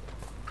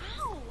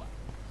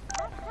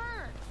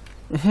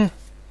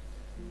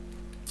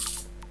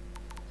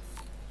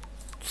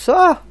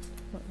 Co?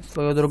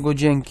 Swoją drogą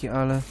dzięki,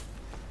 ale...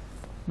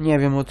 Nie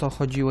wiem, o co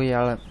chodziło,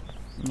 ale...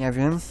 Nie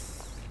wiem.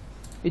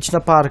 Idź na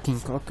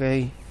parking,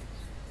 okej.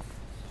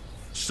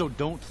 So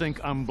don't think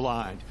I'm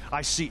blind.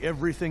 I see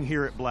everything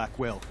here at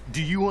Blackwell.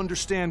 Do you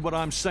understand what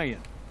I'm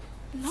saying?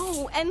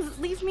 No, and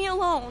leave me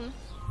alone.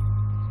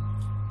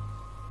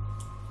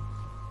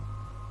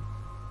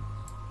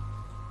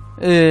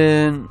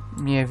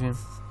 Nie wiem.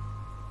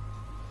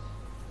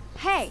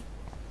 Hey,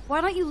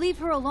 why don't you leave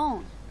her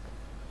alone?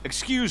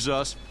 Excuse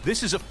us,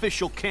 this is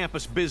official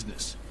campus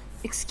business.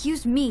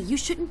 Excuse me, you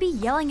shouldn't be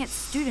yelling at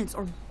students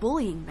or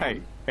bullying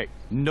them. Hey,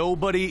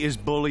 nobody is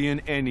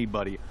bullying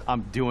anybody.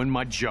 I'm doing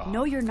my job.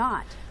 No, you're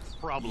not.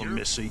 Problem,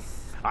 Missy.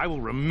 I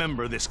will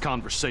remember this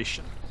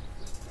conversation.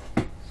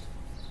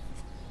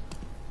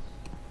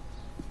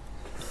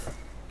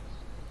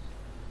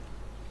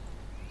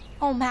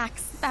 Oh,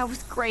 Max, that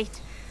was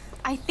great.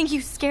 I think you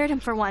scared him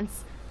for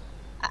once.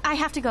 I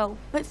have to go,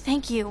 but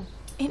thank you.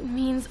 It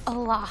means a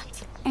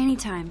lot.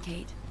 Anytime,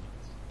 Kate.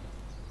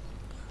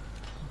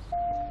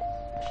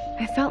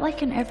 I felt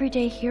like an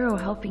everyday hero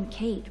helping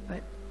Kate,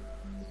 but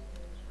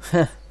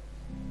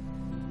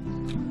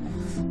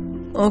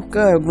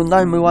Okej,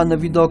 oglądajmy ładne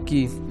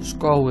widoki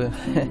szkoły.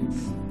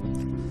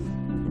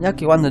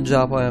 Jakie ładne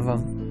drzewa, powiem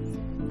wam.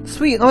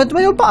 Nawet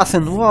mają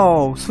basen,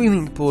 wow,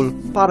 swimming pool,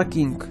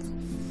 parking.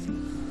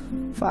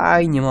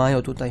 Fajnie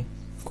mają tutaj,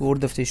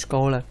 kurde, w tej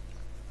szkole.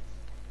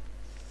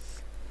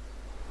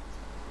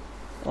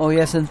 O,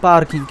 jest ten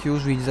parking,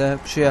 już widzę,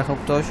 przyjechał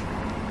ktoś.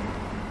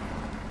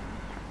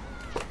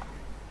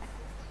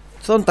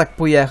 Co on tak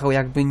pojechał,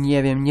 jakby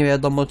nie wiem, nie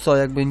wiadomo co,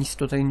 jakby nic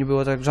tutaj nie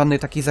było, tak,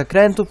 żadnych takich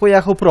zakrętów,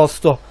 pojechał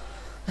prosto.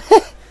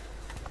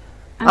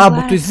 A,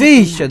 bo tu jest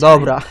wyjście,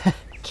 dobra.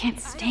 Can't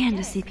stand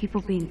to see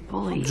people being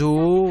bullied.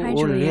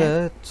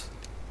 Juliet.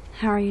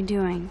 How are you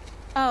doing?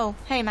 Oh,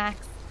 hey, Max.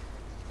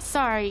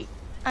 Sorry,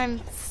 I'm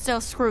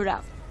still screwed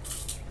up.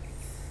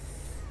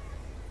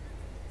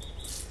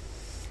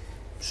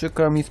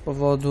 Przykro mi z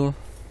powodu.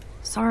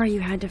 Sorry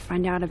you had to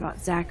find out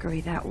about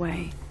Zachary that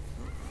way.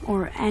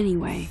 Or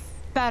anyway.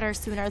 Better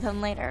sooner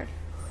than later.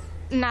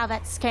 Now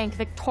that skank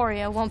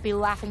Victoria won't be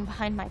laughing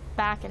behind my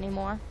back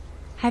anymore.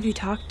 Have you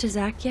talked to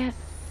Zach yet?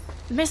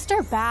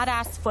 Mr.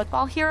 Badass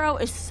Football Hero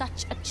is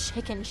such a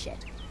chicken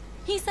shit.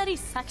 He said he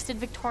sexted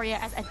Victoria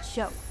as a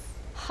joke.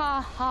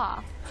 Ha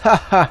ha.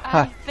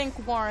 I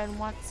think Warren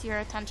wants your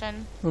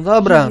attention. No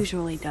dobra. He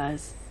usually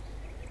does.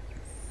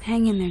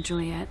 Hang in there,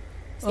 Juliet.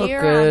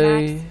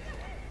 Okej.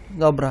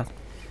 Dobra.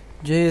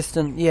 Gdzie jest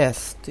ten?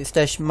 Jest.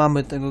 Jesteśmy,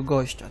 mamy tego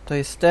gościa. To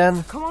jest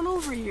ten. Come on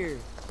over here.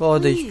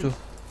 Podejdź tu.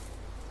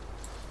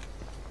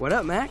 What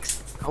up,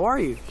 Max? How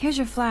are you? Here's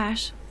your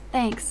flash.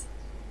 Thanks.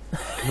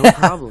 No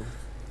problem.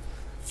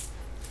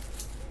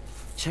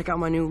 Check out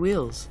my new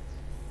wheels.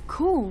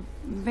 Cool.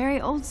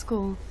 Very old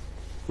school.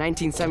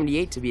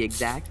 1978 to be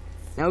exact.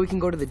 Now we can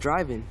go to the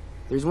drive-in.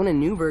 There's one in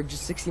Newburgh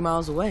just 60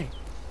 miles away.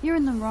 You're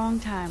in the wrong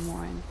time,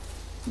 Warren.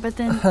 But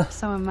then,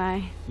 so am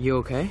I. You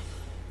okay?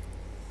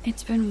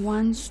 It's been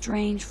one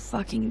strange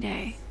fucking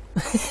day.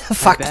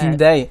 Fucking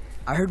day.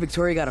 I heard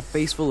Victoria got a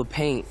face full of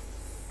paint.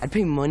 I'd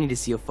pay money to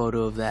see a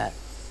photo of that.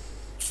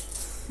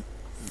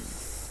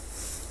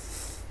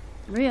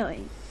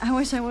 Really? I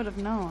wish I would have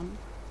known.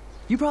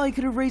 You probably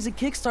could have raised a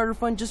Kickstarter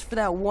fund just for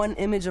that one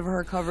image of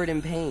her covered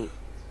in paint.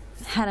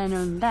 Had I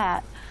known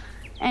that.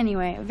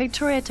 Anyway,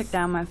 Victoria took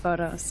down my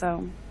photo,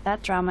 so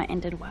that drama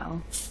ended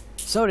well.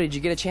 So, did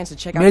you get a chance to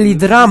check out Mieli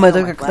the dramę, on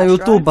tak my jak na flash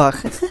drive?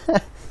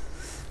 YouTubach.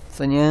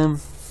 Co nie?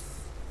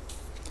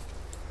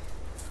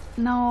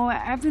 No,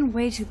 I've been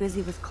way too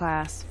busy with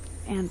class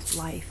and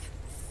life.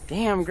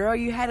 Damn, girl,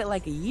 you had it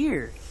like a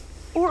year.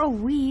 Or a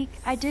week.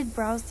 I did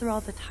browse through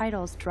all the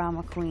titles,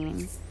 drama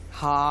queen.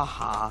 Ha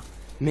ha.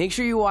 Make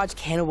sure you watch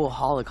Cannibal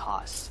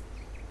Holocaust.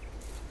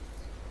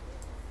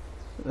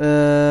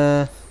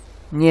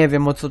 Nie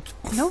wiem o co...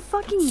 No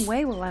fucking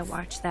way will I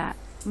watch that.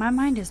 My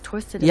mind is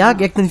twisted Jak?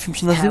 enough. Jak ten film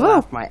się I nazywał?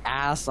 laughed my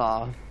ass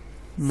off.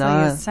 So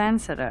you're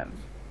sensitive.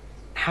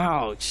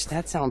 Ouch,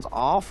 that sounds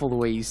awful the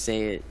way you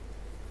say it.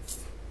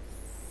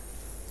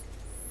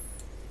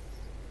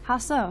 How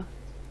so?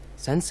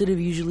 Sensitive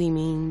usually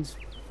means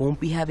won't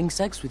be having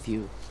sex with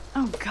you.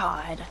 Oh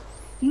god.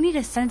 You need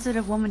a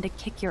sensitive woman to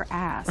kick your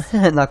ass. If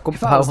I was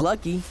Nakopał.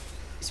 lucky.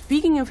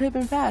 Speaking of hip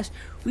and fast,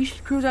 we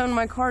should cruise out in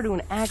my car to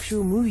an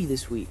actual movie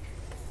this week.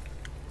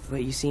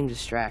 But you seem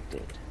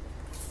distracted.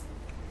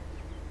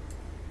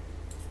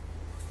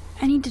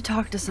 I need to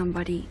talk to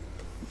somebody.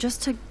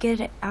 Just to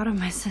get it out of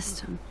my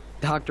system.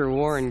 Dr.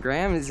 Warren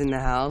Graham is in the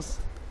house.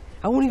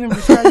 I won't even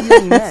prescribe you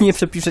any meds. Nie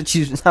przepiszę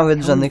ci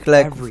nawet żadnych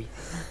leków.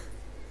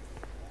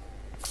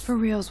 For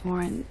reals,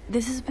 Warren.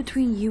 This is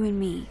between you and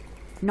me,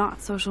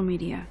 not social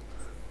media.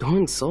 Don't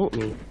insult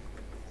me.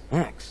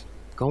 Max,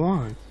 go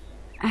on.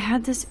 I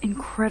had this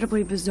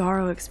incredibly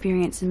bizarro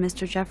experience in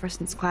Mr.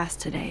 Jefferson's class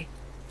today.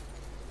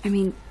 I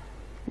mean,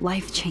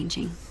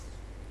 life-changing.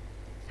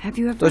 Have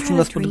you ever Ktoś tu had a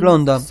nas dream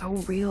podgląda.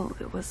 so real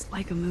it was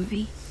like a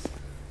movie?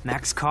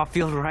 Max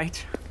Caulfield,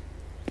 right?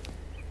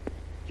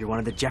 You're one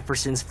of the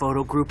Jefferson's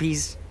photo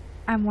groupies?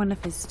 I'm one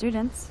of his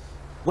students.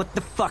 What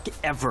the fuck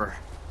ever?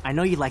 I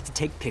know you like to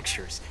take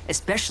pictures,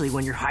 especially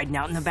when you're hiding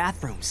out in the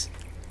bathrooms.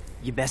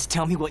 You best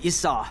tell me what you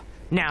saw.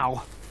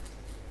 Now.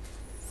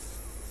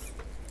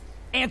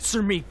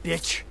 Answer me,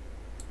 bitch!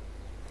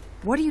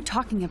 What are you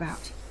talking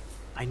about?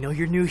 I know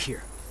you're new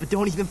here, but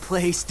don't even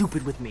play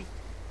stupid with me.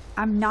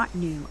 I'm not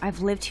new.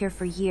 I've lived here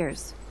for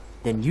years.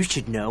 Then you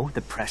should know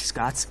the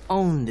Prescotts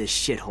own this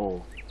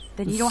shithole.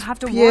 Then you don't have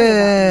to worry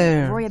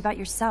about me. Worry about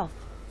yourself.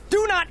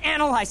 Do not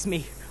analyze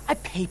me! I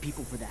pay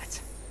people for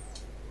that.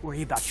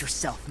 Worry about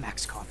yourself,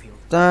 Max Caulfield.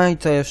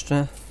 Daj, co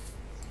jeszcze?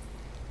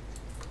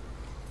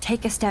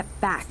 Take a step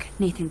back,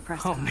 Nathan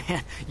Prescott. Oh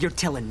man, you're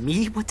telling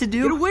me what to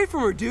do? Get away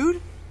from her,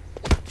 dude!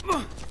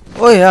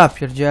 O ja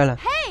pierdzielę.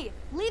 Hey,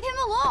 leave him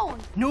alone.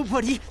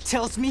 Nobody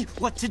tells me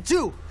what to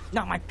do.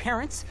 Not my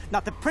parents,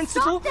 not the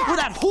principal, or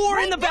that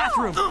whore in the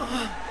bathroom.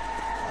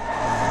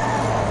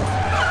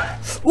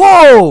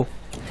 Wow!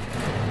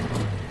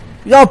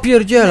 Ja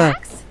pierdzielę.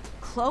 Max?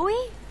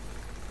 Chloe?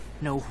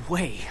 No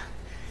way.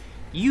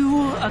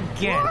 You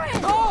again.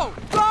 Go!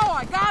 Go!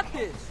 I got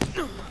this!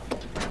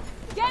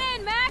 Get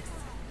in, Max!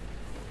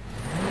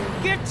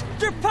 Get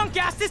your punk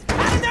asses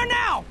out of there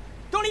now!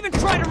 Don't even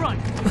try to run!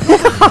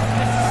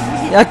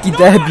 Jaki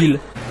debil!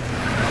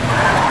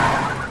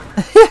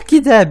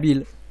 Jaki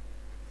debil!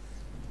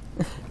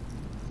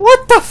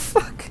 What the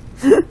fuck?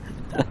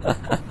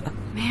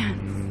 Man,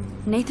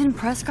 Nathan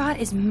Prescott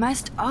is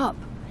messed up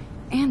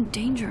and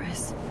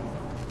dangerous.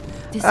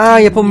 A,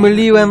 ja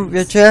pomyliłem,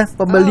 wiecie?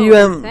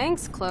 Pomyliłem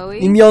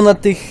imiona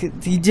tych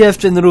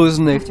dziewczyn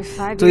różnych.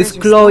 To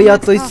jest Chloe, a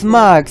to jest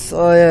Max.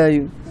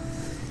 Ojej.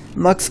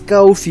 Max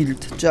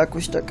Caulfield, czy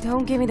jakoś tak.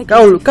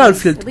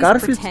 Caulfield,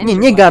 Garfield?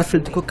 Nie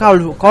Garfield, tylko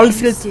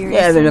Caulfield?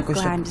 Nie wiem, jakoś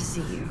tak.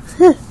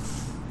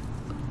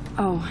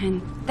 Oh,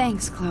 and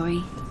thanks,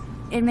 Chloe.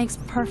 It makes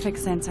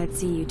perfect sense I'd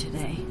see you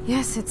today.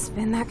 Yes, it's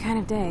been that kind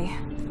of day.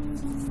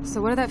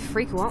 So what did that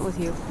freak want with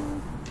you?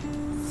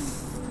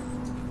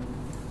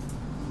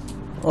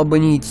 Oby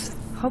nic.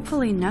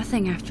 Hopefully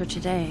nothing after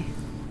today.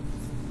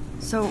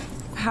 So,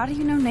 how do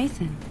you know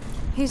Nathan?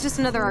 He's just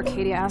another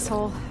Arcadia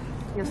asshole.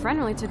 Your friend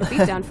really took a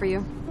beat down for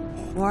you.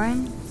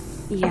 Warren?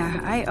 Yeah,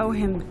 I owe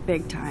him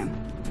big time.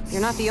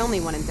 You're not the only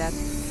one in debt.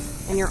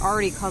 And you're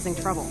already causing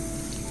trouble.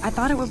 I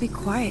thought it would be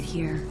quiet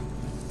here.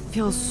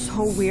 Feels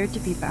so weird to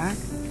be back.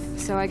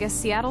 So I guess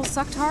Seattle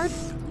sucked hard?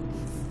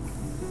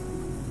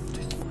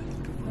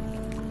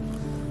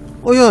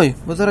 Ojoj,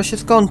 bo zaraz się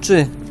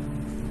skończy.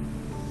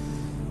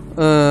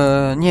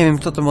 Nie wiem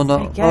co to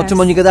o czym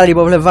oni gadali,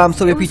 bo wlewałem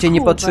sobie picie i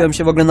nie patrzyłem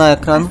się w ogóle na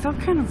ekran.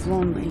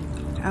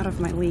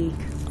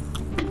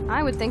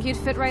 I would think you'd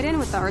fit right in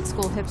with the art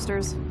school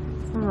hipsters.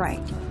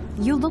 Right.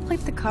 You look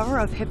like the cover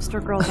of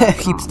hipstergirl.com.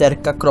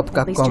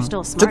 Hipsterka.com.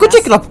 Czego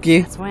ci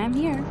kropki?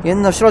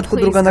 Jedna w środku,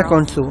 druga na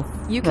końcu.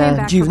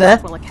 Dziwne.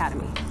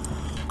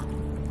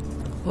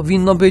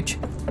 Powinno być.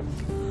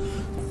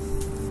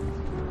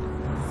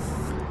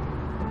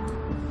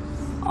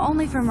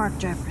 Only for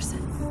Mark Jefferson.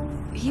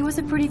 He was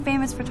a pretty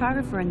famous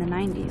photographer in the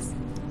 90s.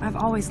 I've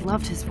always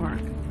loved his work.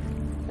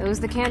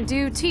 Those that can't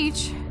do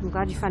teach. I'm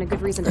glad you find a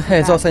good reason to come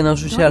back. Zostań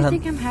nauczycielem. Don't you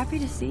think I'm happy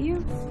to see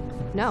you?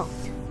 No.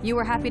 You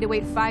were happy to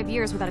wait 5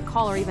 years without a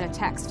call or even a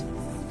text.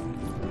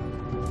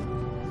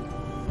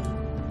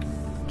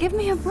 Give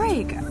me a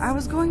break. I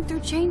was going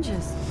through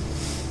changes.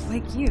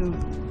 Like you.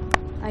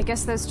 I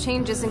guess those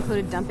changes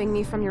included dumping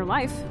me from your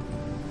life.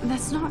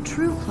 That's not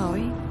true,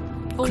 Chloe.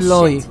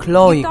 Chloe. You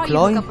thought you'd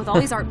hook up with all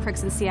these art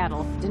pricks in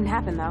Seattle. Didn't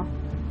happen, though.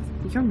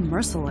 You're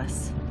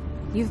merciless.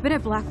 You've been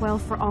at Blackwell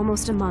for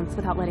almost a month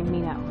without letting me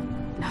know.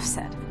 Enough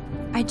said.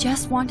 I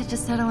just wanted to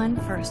settle in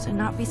first and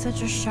not be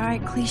such a shy,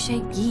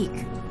 cliché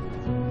geek.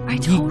 I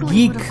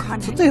totally would have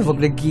contacted Co to jest w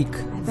ogóle geek?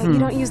 I bet you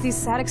don't use these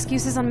sad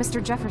excuses on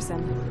Mr.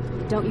 Jefferson.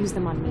 Don't use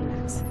them on me,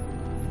 Max.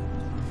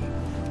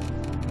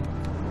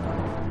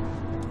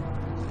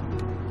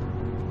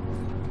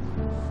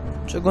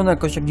 Czego ona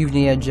jakoś tak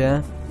dziwnie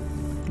jedzie?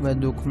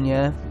 Według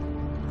mnie.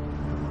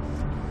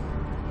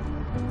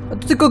 A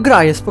to tylko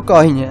gra jest,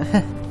 spokojnie.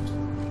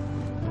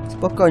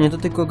 Spokojnie, to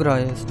tylko gra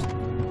jest.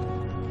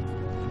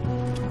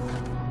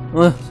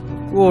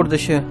 Kurde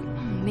się.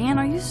 Man,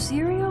 are you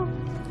serial?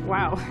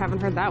 Wow,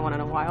 haven't heard that one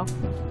in a while.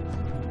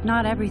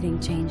 Not everything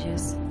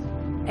changes.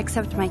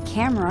 Except my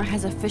camera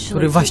has officially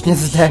Który właśnie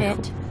zdechł.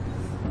 shit.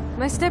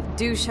 My step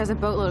douche has a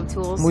boatload of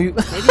tools. Mój...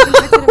 Maybe you can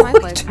fix it in my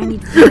place. I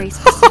need very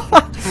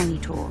specific, tiny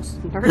tools.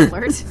 Nerd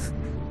alert.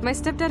 My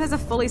stepdad has a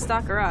fully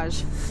stocked garage.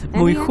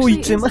 Mój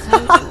chujczy ma...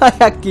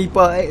 Jaki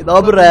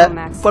dobre,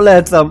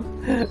 polecam.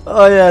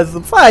 O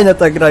Jezu, fajna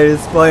ta gra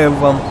jest, powiem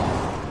wam.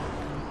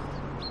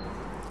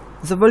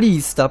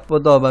 Zawalista,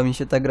 podoba mi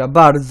się ta gra,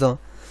 bardzo.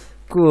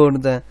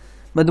 Kurde.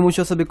 Będę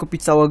musiał sobie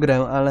kupić całą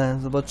grę, ale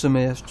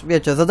zobaczymy jeszcze.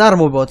 Wiecie, za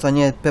darmo było, co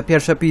nie?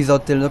 Pierwszy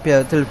epizod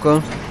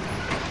tylko.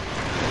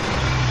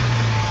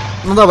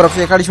 No dobra,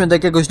 przyjechaliśmy do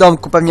jakiegoś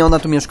domku, pewnie ona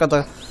tu mieszka,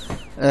 ta...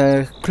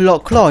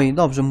 Chloe,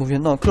 dobrze mówię,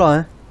 no,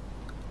 Chloe.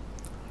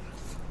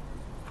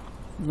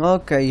 No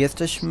okej,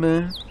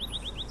 jesteśmy...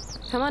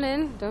 Come on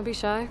in, don't be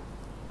shy.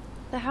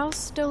 The house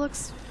still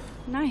looks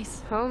nice.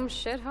 Home,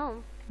 shit,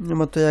 home. Nie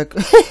ma to jak...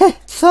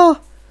 Co?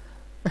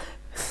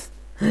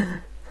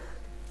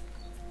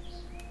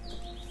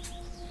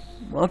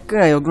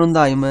 Okej,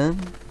 oglądajmy.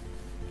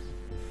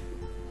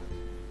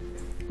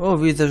 O,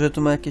 widzę, że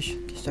tu ma jakieś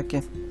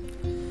takie...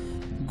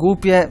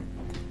 głupie...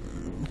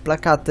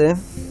 plakaty.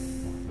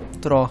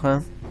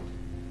 Trochę.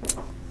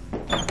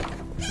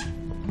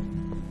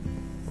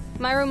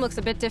 My room looks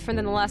a bit different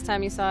than the last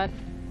time you saw it.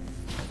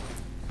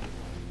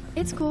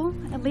 It's cool.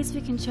 At least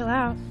we can chill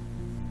out.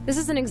 This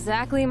isn't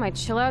exactly my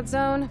chill out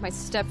zone. My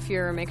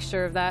stepfuhrer makes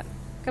sure of that.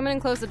 Come in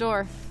and close the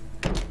door.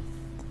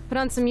 Put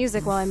on some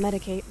music while I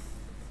medicate.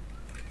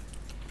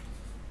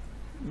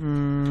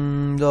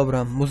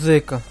 Dobra,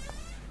 muzyka.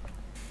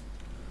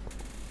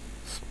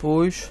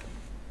 Spójrz.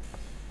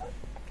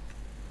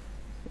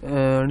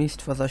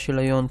 Listwa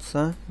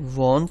zasilające.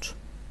 Włącz.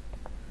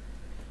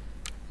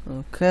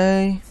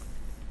 Okej.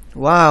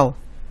 Wow.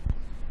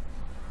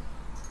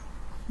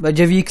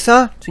 Będzie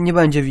Wixa? Czy nie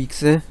będzie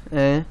Wixy?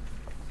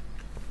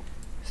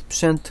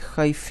 Sprzęt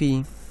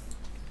hi-fi.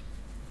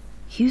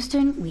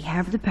 Houston, we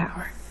have the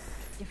power.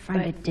 Find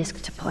a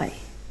disc to play.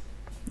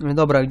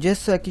 Dobra, gdzie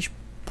są jakieś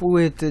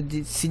płyty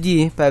CD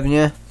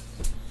pewnie.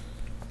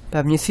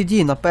 Pewnie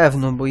CD na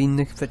pewno, bo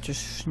innych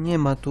przecież nie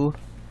ma tu.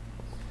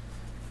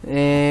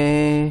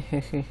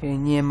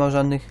 Nie ma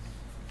żadnych.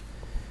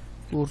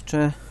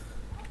 Kurczę.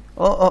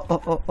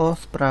 O,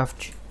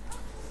 sprawdź.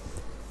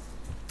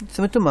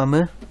 Co my tu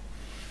mamy?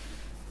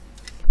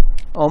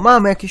 O,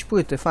 mamy jakieś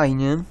płyty,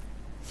 fajnie.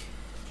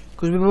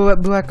 Tylko żeby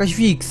była jakaś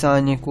wiksa, a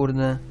nie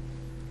kurde.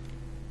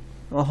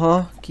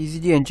 Oho, jakieś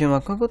zdjęcie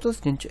ma. Kogo to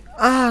zdjęcie?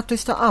 A, to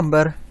jest ta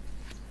Amber.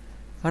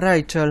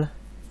 Rachel.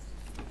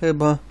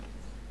 Chyba.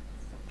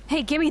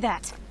 Hey, give me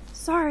that.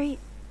 Sorry,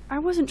 I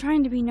wasn't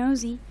trying to be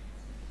nosy.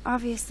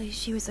 Obviously,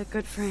 she was a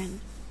good friend.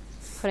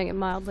 Putting it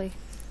mildly.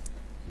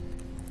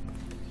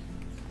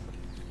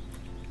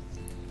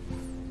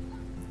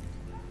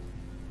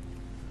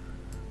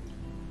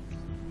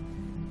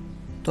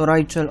 To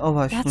Rachel, o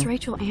właśnie. That's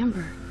Rachel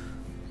Amber.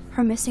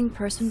 Her missing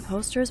person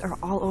posters are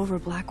all over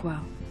Blackwell.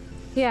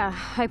 Yeah,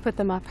 I put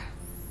them up.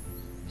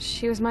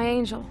 She was my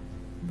angel.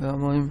 Była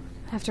moim.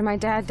 After my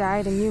dad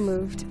died and you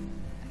moved,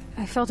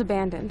 I felt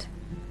abandoned.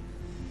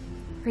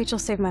 Rachel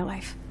saved my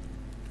life.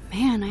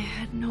 Man, I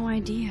had no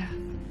idea.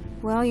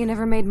 Well, you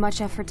never made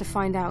much effort to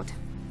find out.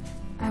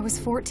 I was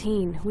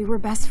 14. We were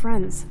best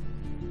friends.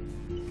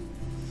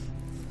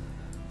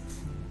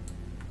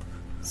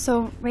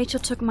 So,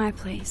 Rachel took my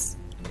place.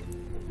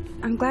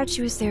 I'm glad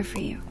she was there for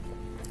you.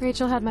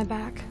 Rachel had my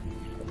back.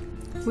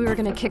 We were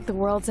gonna kick the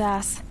world's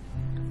ass.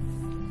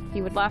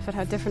 You would laugh at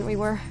how different we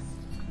were.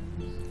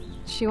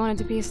 She wanted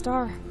to be a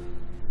star.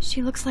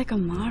 She looks like a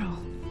model.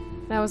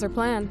 That was her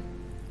plan.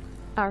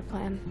 Our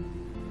plan.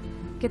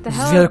 Get the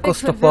hell out of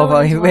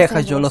Wielkostopowa i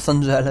wyjechać do Los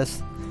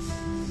Angeles.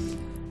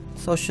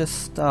 Co się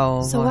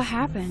stało? So what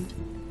happened?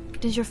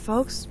 Did your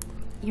folks,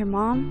 your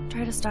mom,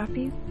 try to stop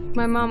you?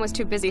 My mom was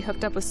too busy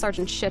hooked up with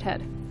Sergeant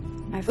Shithead.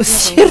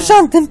 Z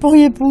sierżantem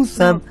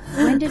pojebusem.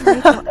 When did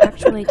Rachel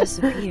actually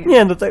disappear?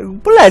 Nie, no tak,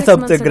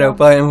 polecam tę grę,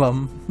 powiem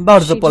wam.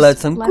 Bardzo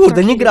polecam.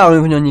 Kurde, nie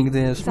grałem w nią nigdy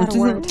jeszcze. Znaczy,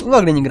 w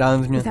ogóle nie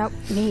grałem w nią.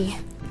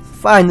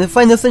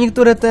 Fajne są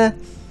niektóre te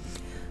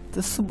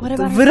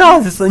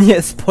wyrazy, co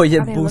nie z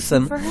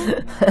pojebusem.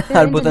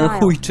 Albo ten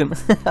chujczym.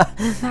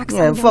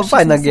 Nie,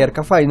 fajna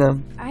gierka, fajna.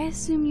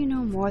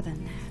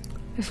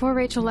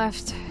 Before Rachel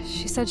left,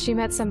 she said she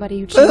met somebody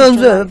who changed her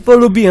Że life.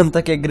 polubiłem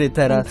takie gry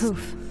teraz.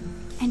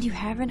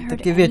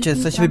 Takie wiecie,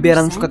 coś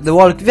wybiera na przykład The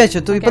Walking...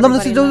 Wiecie, to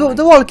podobno jest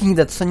The Walking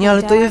Dead, co nie?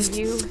 Ale to jest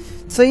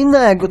co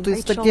innego, to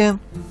jest takie...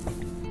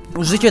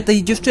 życie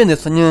tej dziewczyny,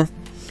 co nie?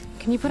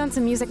 Can you put on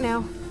some music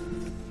now?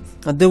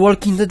 A The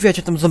Walking Dead,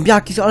 wiecie, tam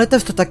zombiaki są, ale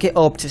też to takie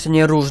opcje, co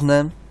nie?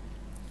 Różne.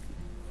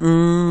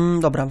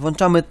 Dobra,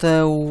 włączamy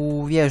tę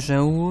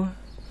wieżę.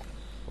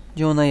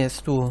 Gdzie ona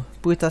jest? Tu.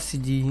 Płyta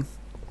CD.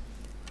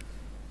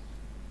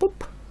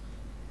 Pup.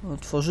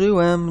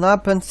 Otworzyłem.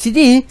 Napęd CD!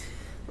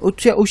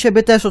 U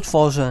siebie też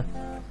otworzę.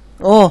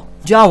 O!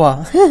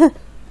 Działa!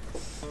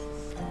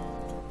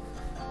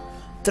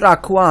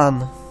 Track 1,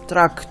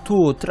 track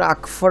 2,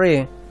 track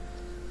 3.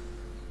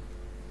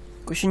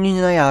 Tylko się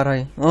nie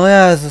najaraj. O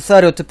Jezu,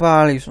 serio ty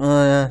palisz.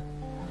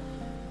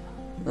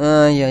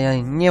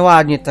 Ojej,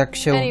 nieładnie tak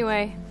się...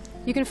 Anyway,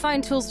 you can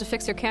find tools to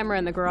fix your camera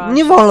in the garage.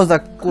 Nie wolno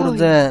tak,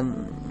 kurde...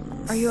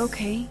 Are you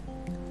okay?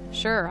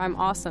 Sure, I'm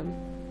awesome.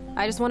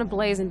 I just want to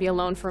blaze and be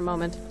alone for a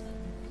moment.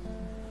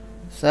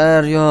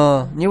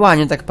 Serio,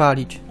 nieładnie tak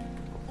palić.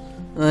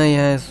 O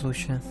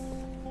Jezusie.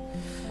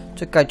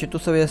 Czekajcie, tu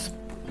sobie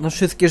na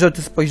wszystkie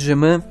rzeczy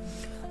spojrzymy.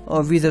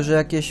 O, widzę, że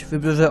jakieś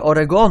wybrzeże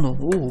Oregonu.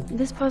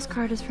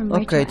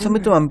 Okej, co my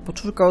tu mamy?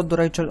 Poczórka do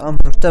Rachel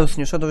Amber.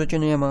 Tęsknię, Shadow życie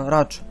nie ma.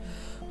 Racz.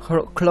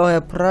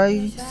 Chloe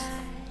Price.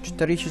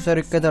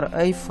 44 Cedar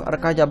Ave,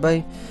 Arcadia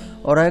Bay,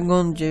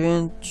 Oregon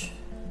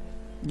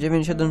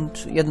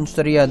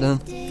 97141.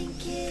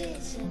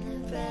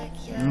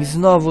 I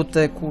znowu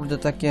te kurde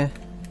takie...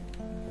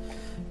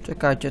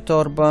 Czekajcie,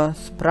 torba,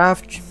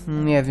 sprawdź,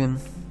 nie wiem.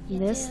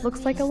 This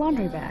looks like a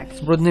laundry bag.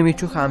 Z brudnymi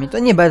ciuchami. To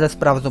nie będę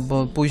sprawdzał,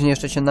 bo później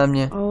jeszcze się na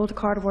mnie... Old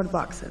cardboard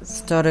boxes.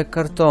 Stare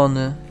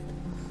kartony.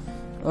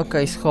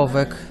 Okej,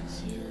 schowek.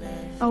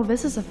 Oh,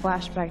 this is a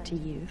flashback to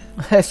youth.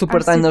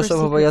 Super tajna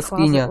szofowa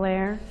jaskinia.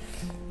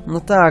 No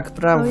tak,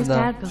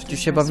 prawda. Przecież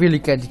się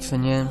bawili kiedyś, co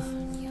nie?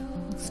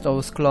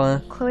 Stoły z Chloe.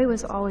 Chloe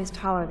was always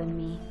taller than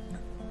me.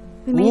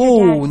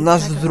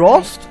 Nasz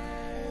wzrost?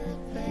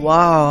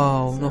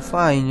 Wow, no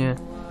fajnie.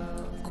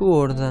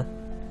 Kurde.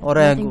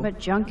 Oregon.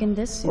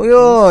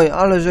 Ojoj,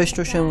 ale żeś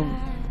tu się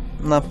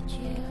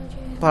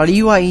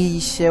napaliła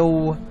i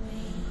się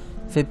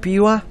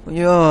wypiła?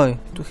 Ojoj,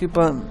 tu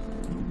chyba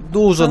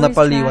dużo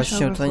napaliłaś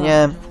się, to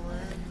nie?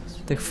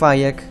 Tych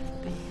fajek.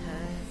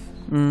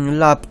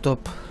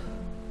 Laptop.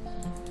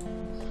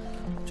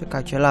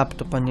 Czekajcie,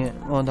 laptop, a nie...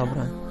 O,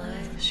 dobra.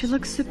 She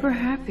looks super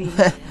happy.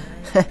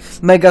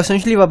 Mega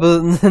szczęśliwa, bo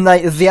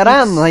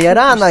zjarana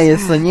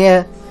jest, to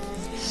nie?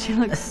 She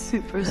looks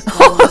super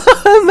small.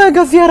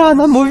 Mega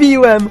zjarana,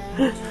 mówiłem!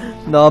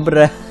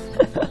 Dobre.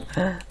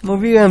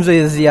 Mówiłem, że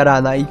jest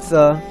zjarana i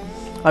co?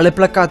 Ale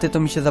plakaty to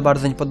mi się za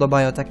bardzo nie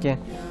podobają, takie...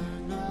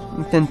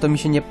 Ten to mi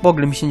się nie... W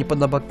ogóle mi się nie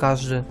podoba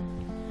każdy.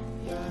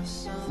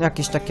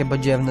 Jakieś takie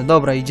badziewne.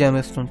 Dobra,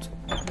 idziemy stąd.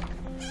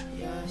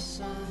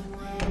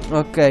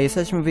 Okej,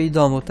 jesteśmy w jej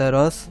domu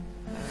teraz.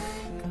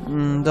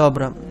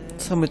 Dobra.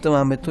 Co my tu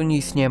mamy? Tu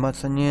nic nie ma,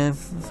 co nie?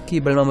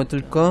 Kibel mamy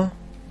tylko.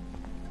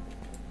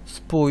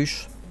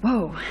 Spójrz.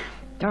 Whoa,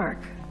 dark.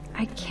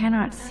 I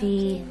cannot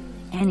see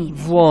anything.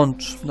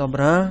 Włącz,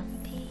 dobra.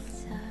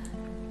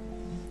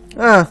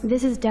 A!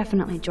 This is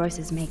definitely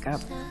Joyce's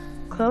makeup.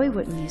 Chloe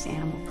wouldn't use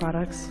animal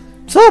products.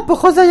 Co?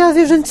 Pochodzenia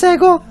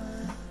zwierzęcego?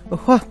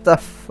 What the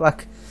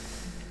fuck?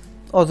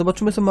 O,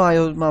 zobaczymy co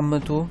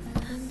mamy tu.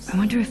 I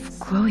wonder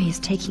if Chloe is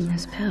taking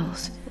those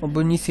pills.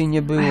 Oby nic jej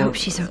nie było. I hope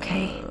she's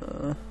okay.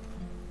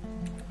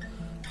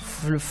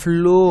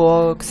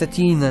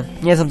 Fluoksetiny.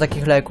 Nie znam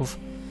takich leków,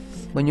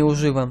 bo nie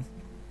używam.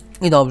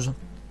 I dobrze.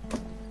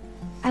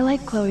 I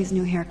like Chloe's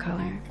new hair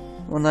color.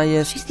 Ona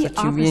jest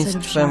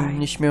przeciwieństwem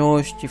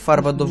nieśmiałości,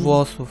 farba do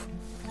włosów.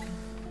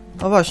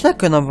 A właśnie,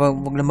 jakie ona w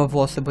ogóle ma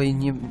włosy, bo jej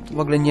nie,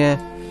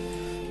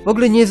 w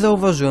ogóle nie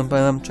zauważyłem,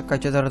 powiem,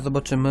 czekajcie, zaraz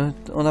zobaczymy.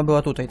 Ona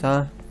była tutaj,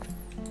 ta?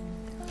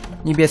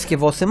 Niebieskie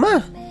włosy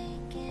ma?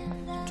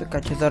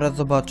 Czekajcie, zaraz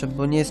zobaczę,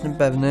 bo nie jestem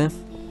pewny.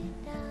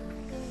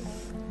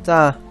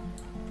 Ta.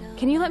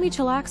 Can you let me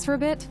chillax for a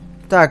bit?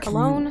 Tak,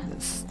 Alone?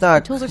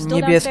 tak, Tools are still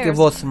niebieskie downstairs.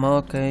 włosy ma,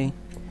 okej.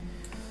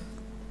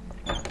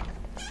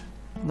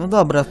 No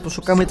dobra,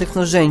 poszukamy tych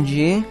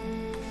narzędzi.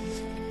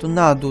 Tu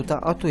na dół,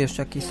 a tu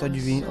jeszcze jakieś są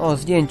drzwi. O,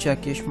 zdjęcie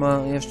jakieś ma,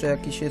 jeszcze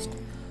jakieś jest.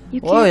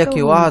 O,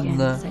 jakie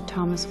ładne.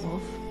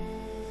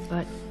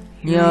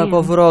 Nie ma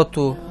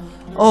powrotu.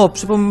 O,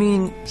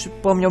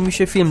 przypomniał mi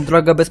się film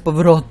Droga bez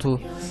powrotu.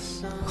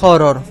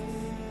 Horror.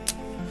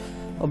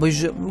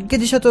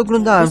 Kiedyś ja to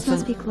oglądałem.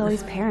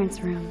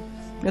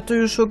 Ja to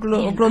już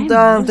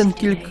oglądałem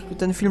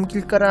ten film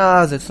kilka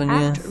razy, co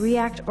nie?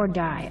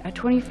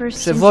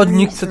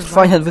 Przewodnik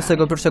przetrwania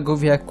XXI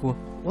wieku.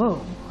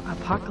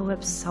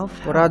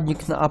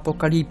 Poradnik na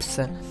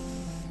apokalipsę.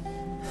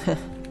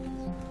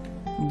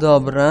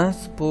 Dobra,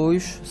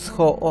 spójrz.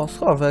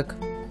 Schowek.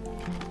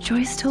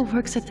 Joyce still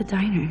works at the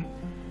diner.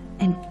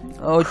 And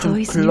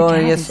Ojczym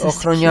Chloe jest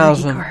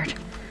ochroniarzem.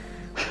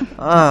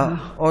 A,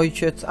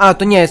 ojciec... A,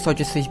 to nie jest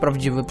ojciec jakiś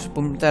prawdziwy.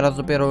 Teraz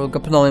dopiero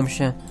gapnąłem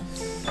się.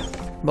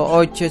 Bo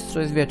ojciec to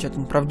jest, wiecie,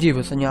 ten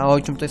prawdziwy, co nie? A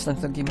ojczym to jest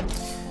taki...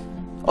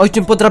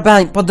 Ojczym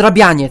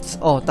podrabianiec.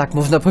 O, tak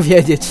można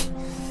powiedzieć.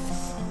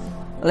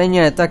 Ale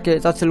nie,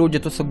 tacy ludzie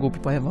to są głupi,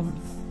 powiem wam.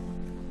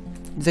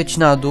 Zejdź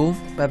na dół,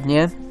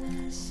 pewnie.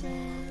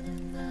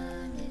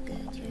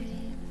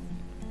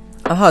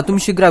 Aha, tu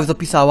mi się gra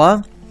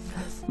zapisała.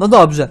 No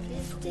dobrze.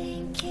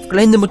 W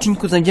kolejnym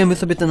odcinku znajdziemy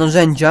sobie te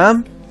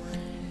narzędzia.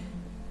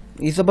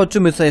 I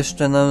zobaczymy co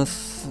jeszcze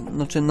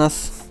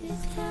nas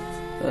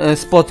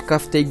spotka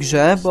w tej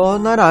grze, bo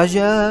na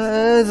razie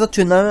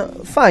zaczyna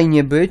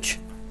fajnie być.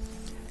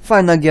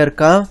 Fajna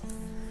gierka.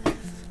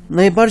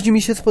 Najbardziej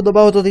mi się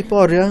spodobało do tej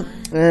pory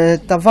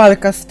ta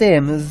walka z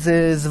tym,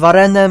 z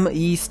Warrenem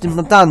i z tym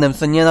Nathanem,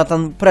 co nie,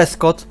 Nathan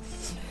Prescott.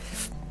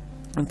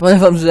 Powiem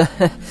wam, że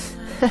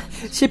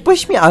się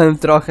pośmiałem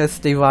trochę z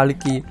tej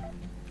walki.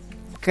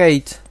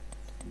 Kate.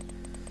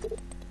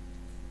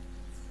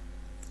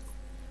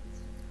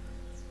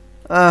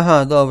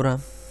 Aha, dobra.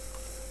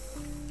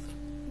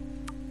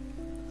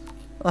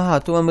 Aha,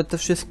 tu mamy te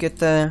wszystkie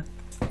te...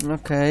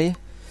 Okej.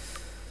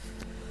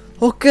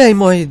 Okej,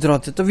 moi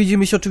drodzy, to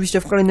widzimy się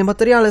oczywiście w kolejnym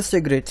materiale z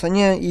tej gry, co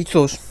nie? I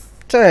cóż,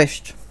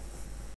 cześć!